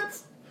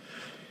defense.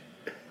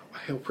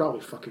 He'll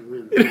probably fucking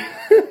win.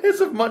 As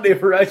of Monday,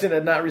 Verizon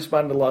had not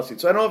responded to the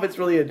lawsuit. So I don't know if it's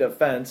really a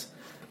defense,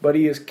 but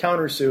he is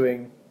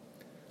countersuing.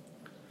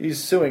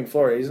 He's suing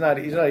Florida. He's not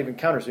even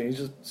countersuing. He's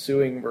just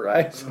suing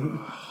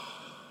Verizon.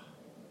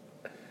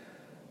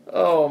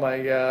 Oh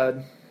my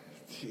God.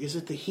 Is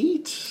it the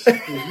heat?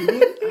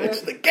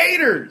 It's the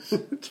gators.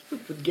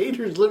 The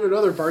gators live in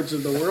other parts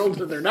of the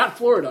world, and they're not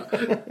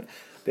Florida.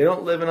 They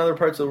don't live in other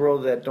parts of the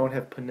world that don't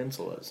have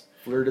peninsulas.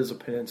 Florida's a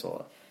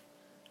peninsula.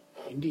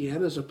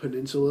 Indiana's a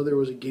peninsula. There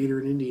was a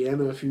gator in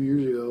Indiana a few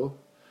years ago.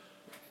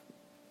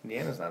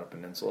 Indiana's not a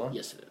peninsula.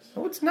 Yes, it is.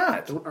 No, it's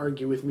not. Don't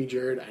argue with me,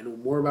 Jared. I know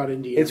more about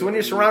Indiana. It's when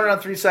you're surrounded on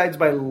three sides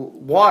by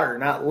water,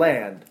 not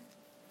land.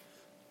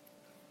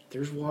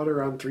 There's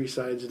water on three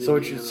sides of Indiana. So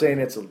what you're saying,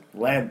 it's a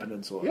land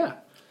peninsula. Yeah.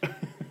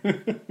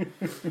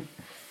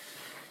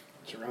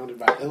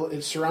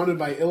 It's surrounded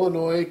by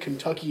Illinois,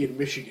 Kentucky, and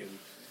Michigan.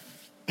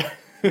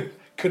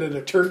 Could it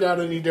have turned out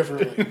any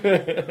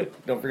differently?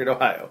 Don't forget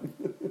Ohio.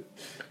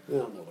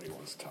 Well, nobody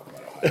wants to talk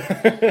about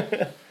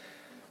Ohio.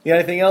 You got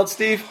anything else,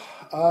 Steve?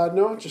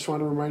 No, just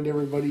want to remind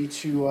everybody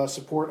to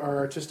support our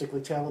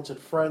artistically talented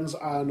friends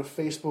on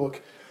Facebook,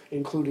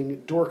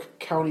 including Dork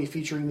County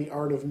featuring the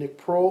art of Nick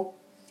Prohl,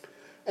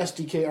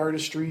 SDK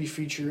Artistry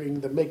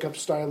featuring the makeup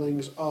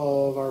stylings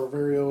of our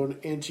very own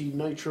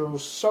Anti-Nitro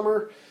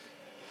Summer,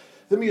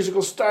 the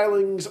musical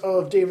stylings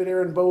of David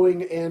Aaron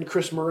Boeing and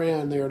Chris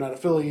Moran. They are not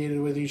affiliated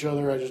with each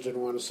other. I just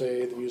didn't want to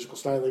say the musical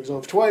stylings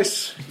of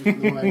twice.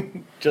 Even though I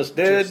just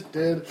did.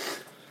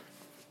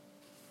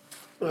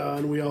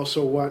 And we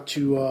also want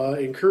to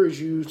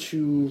encourage you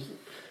to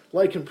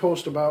like and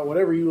post about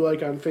whatever you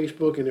like on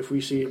Facebook, and if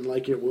we see it and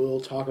like it, we'll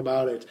talk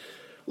about it.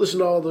 Listen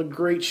to all the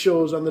great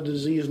shows on the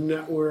Disease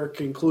Network,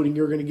 including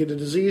You're Gonna Get a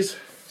Disease.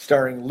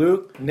 Starring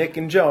Luke, Nick,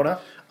 and Jonah.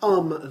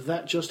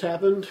 That just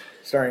happened.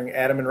 Starring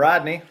Adam and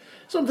Rodney.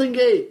 Something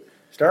Gate.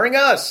 Starring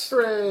us.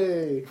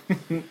 Hooray.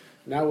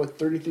 Now with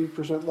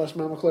 33% less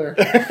Mama Clare.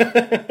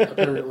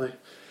 Apparently.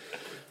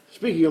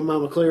 Speaking of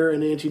Mama Clare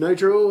and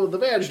Anti-Nitro, the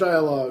Badge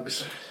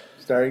Dialogues.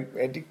 Starring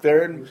Andy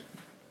Clare and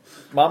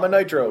Mama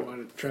Nitro. You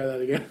want to try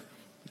that again?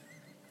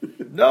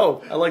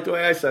 No, I like the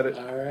way I said it.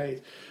 All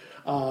right.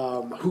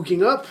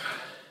 Hooking Up.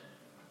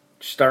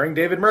 Starring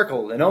David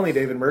Merkel, and only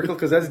David Merkel,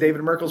 because that's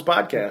David Merkel's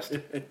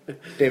podcast.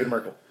 David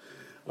Merkel.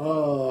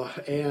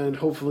 And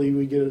hopefully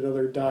we get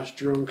another Dosh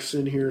Drunks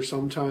in here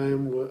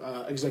sometime.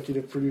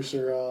 Executive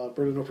producer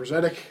Bernardo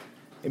Przetic.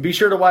 And be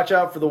sure to watch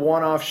out for the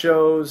one-off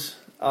shows.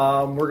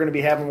 We're going to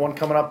be having one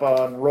coming up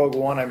on Rogue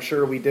One. I'm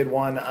sure we did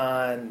one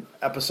on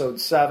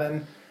episode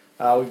 7.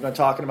 We've been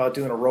talking about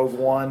doing a Rogue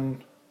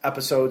One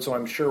episode, so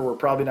I'm sure we're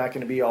probably not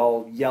going to be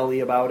all yelly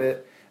about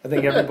it. I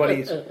think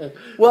everybody's...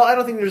 Well, I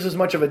don't think there's as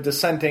much of a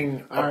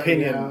dissenting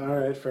opinion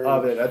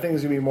of it. I think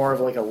it's going to be more of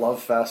like a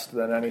love fest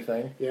than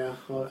anything. Yeah,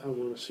 well, I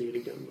want to see it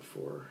again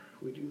before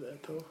we do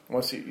that, though. You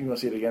want to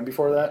see it again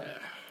before that? Yeah.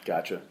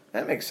 Gotcha.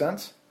 That makes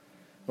sense.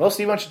 Well,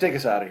 Steve, why don't you take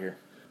us out of here?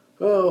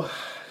 Oh,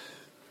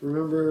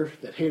 remember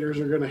that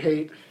haters are going to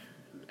hate,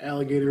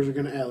 alligators are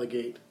going to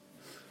alligate.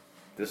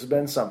 This has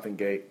been Something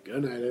Gate.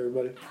 Good night,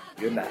 everybody.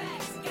 Good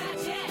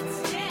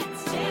night.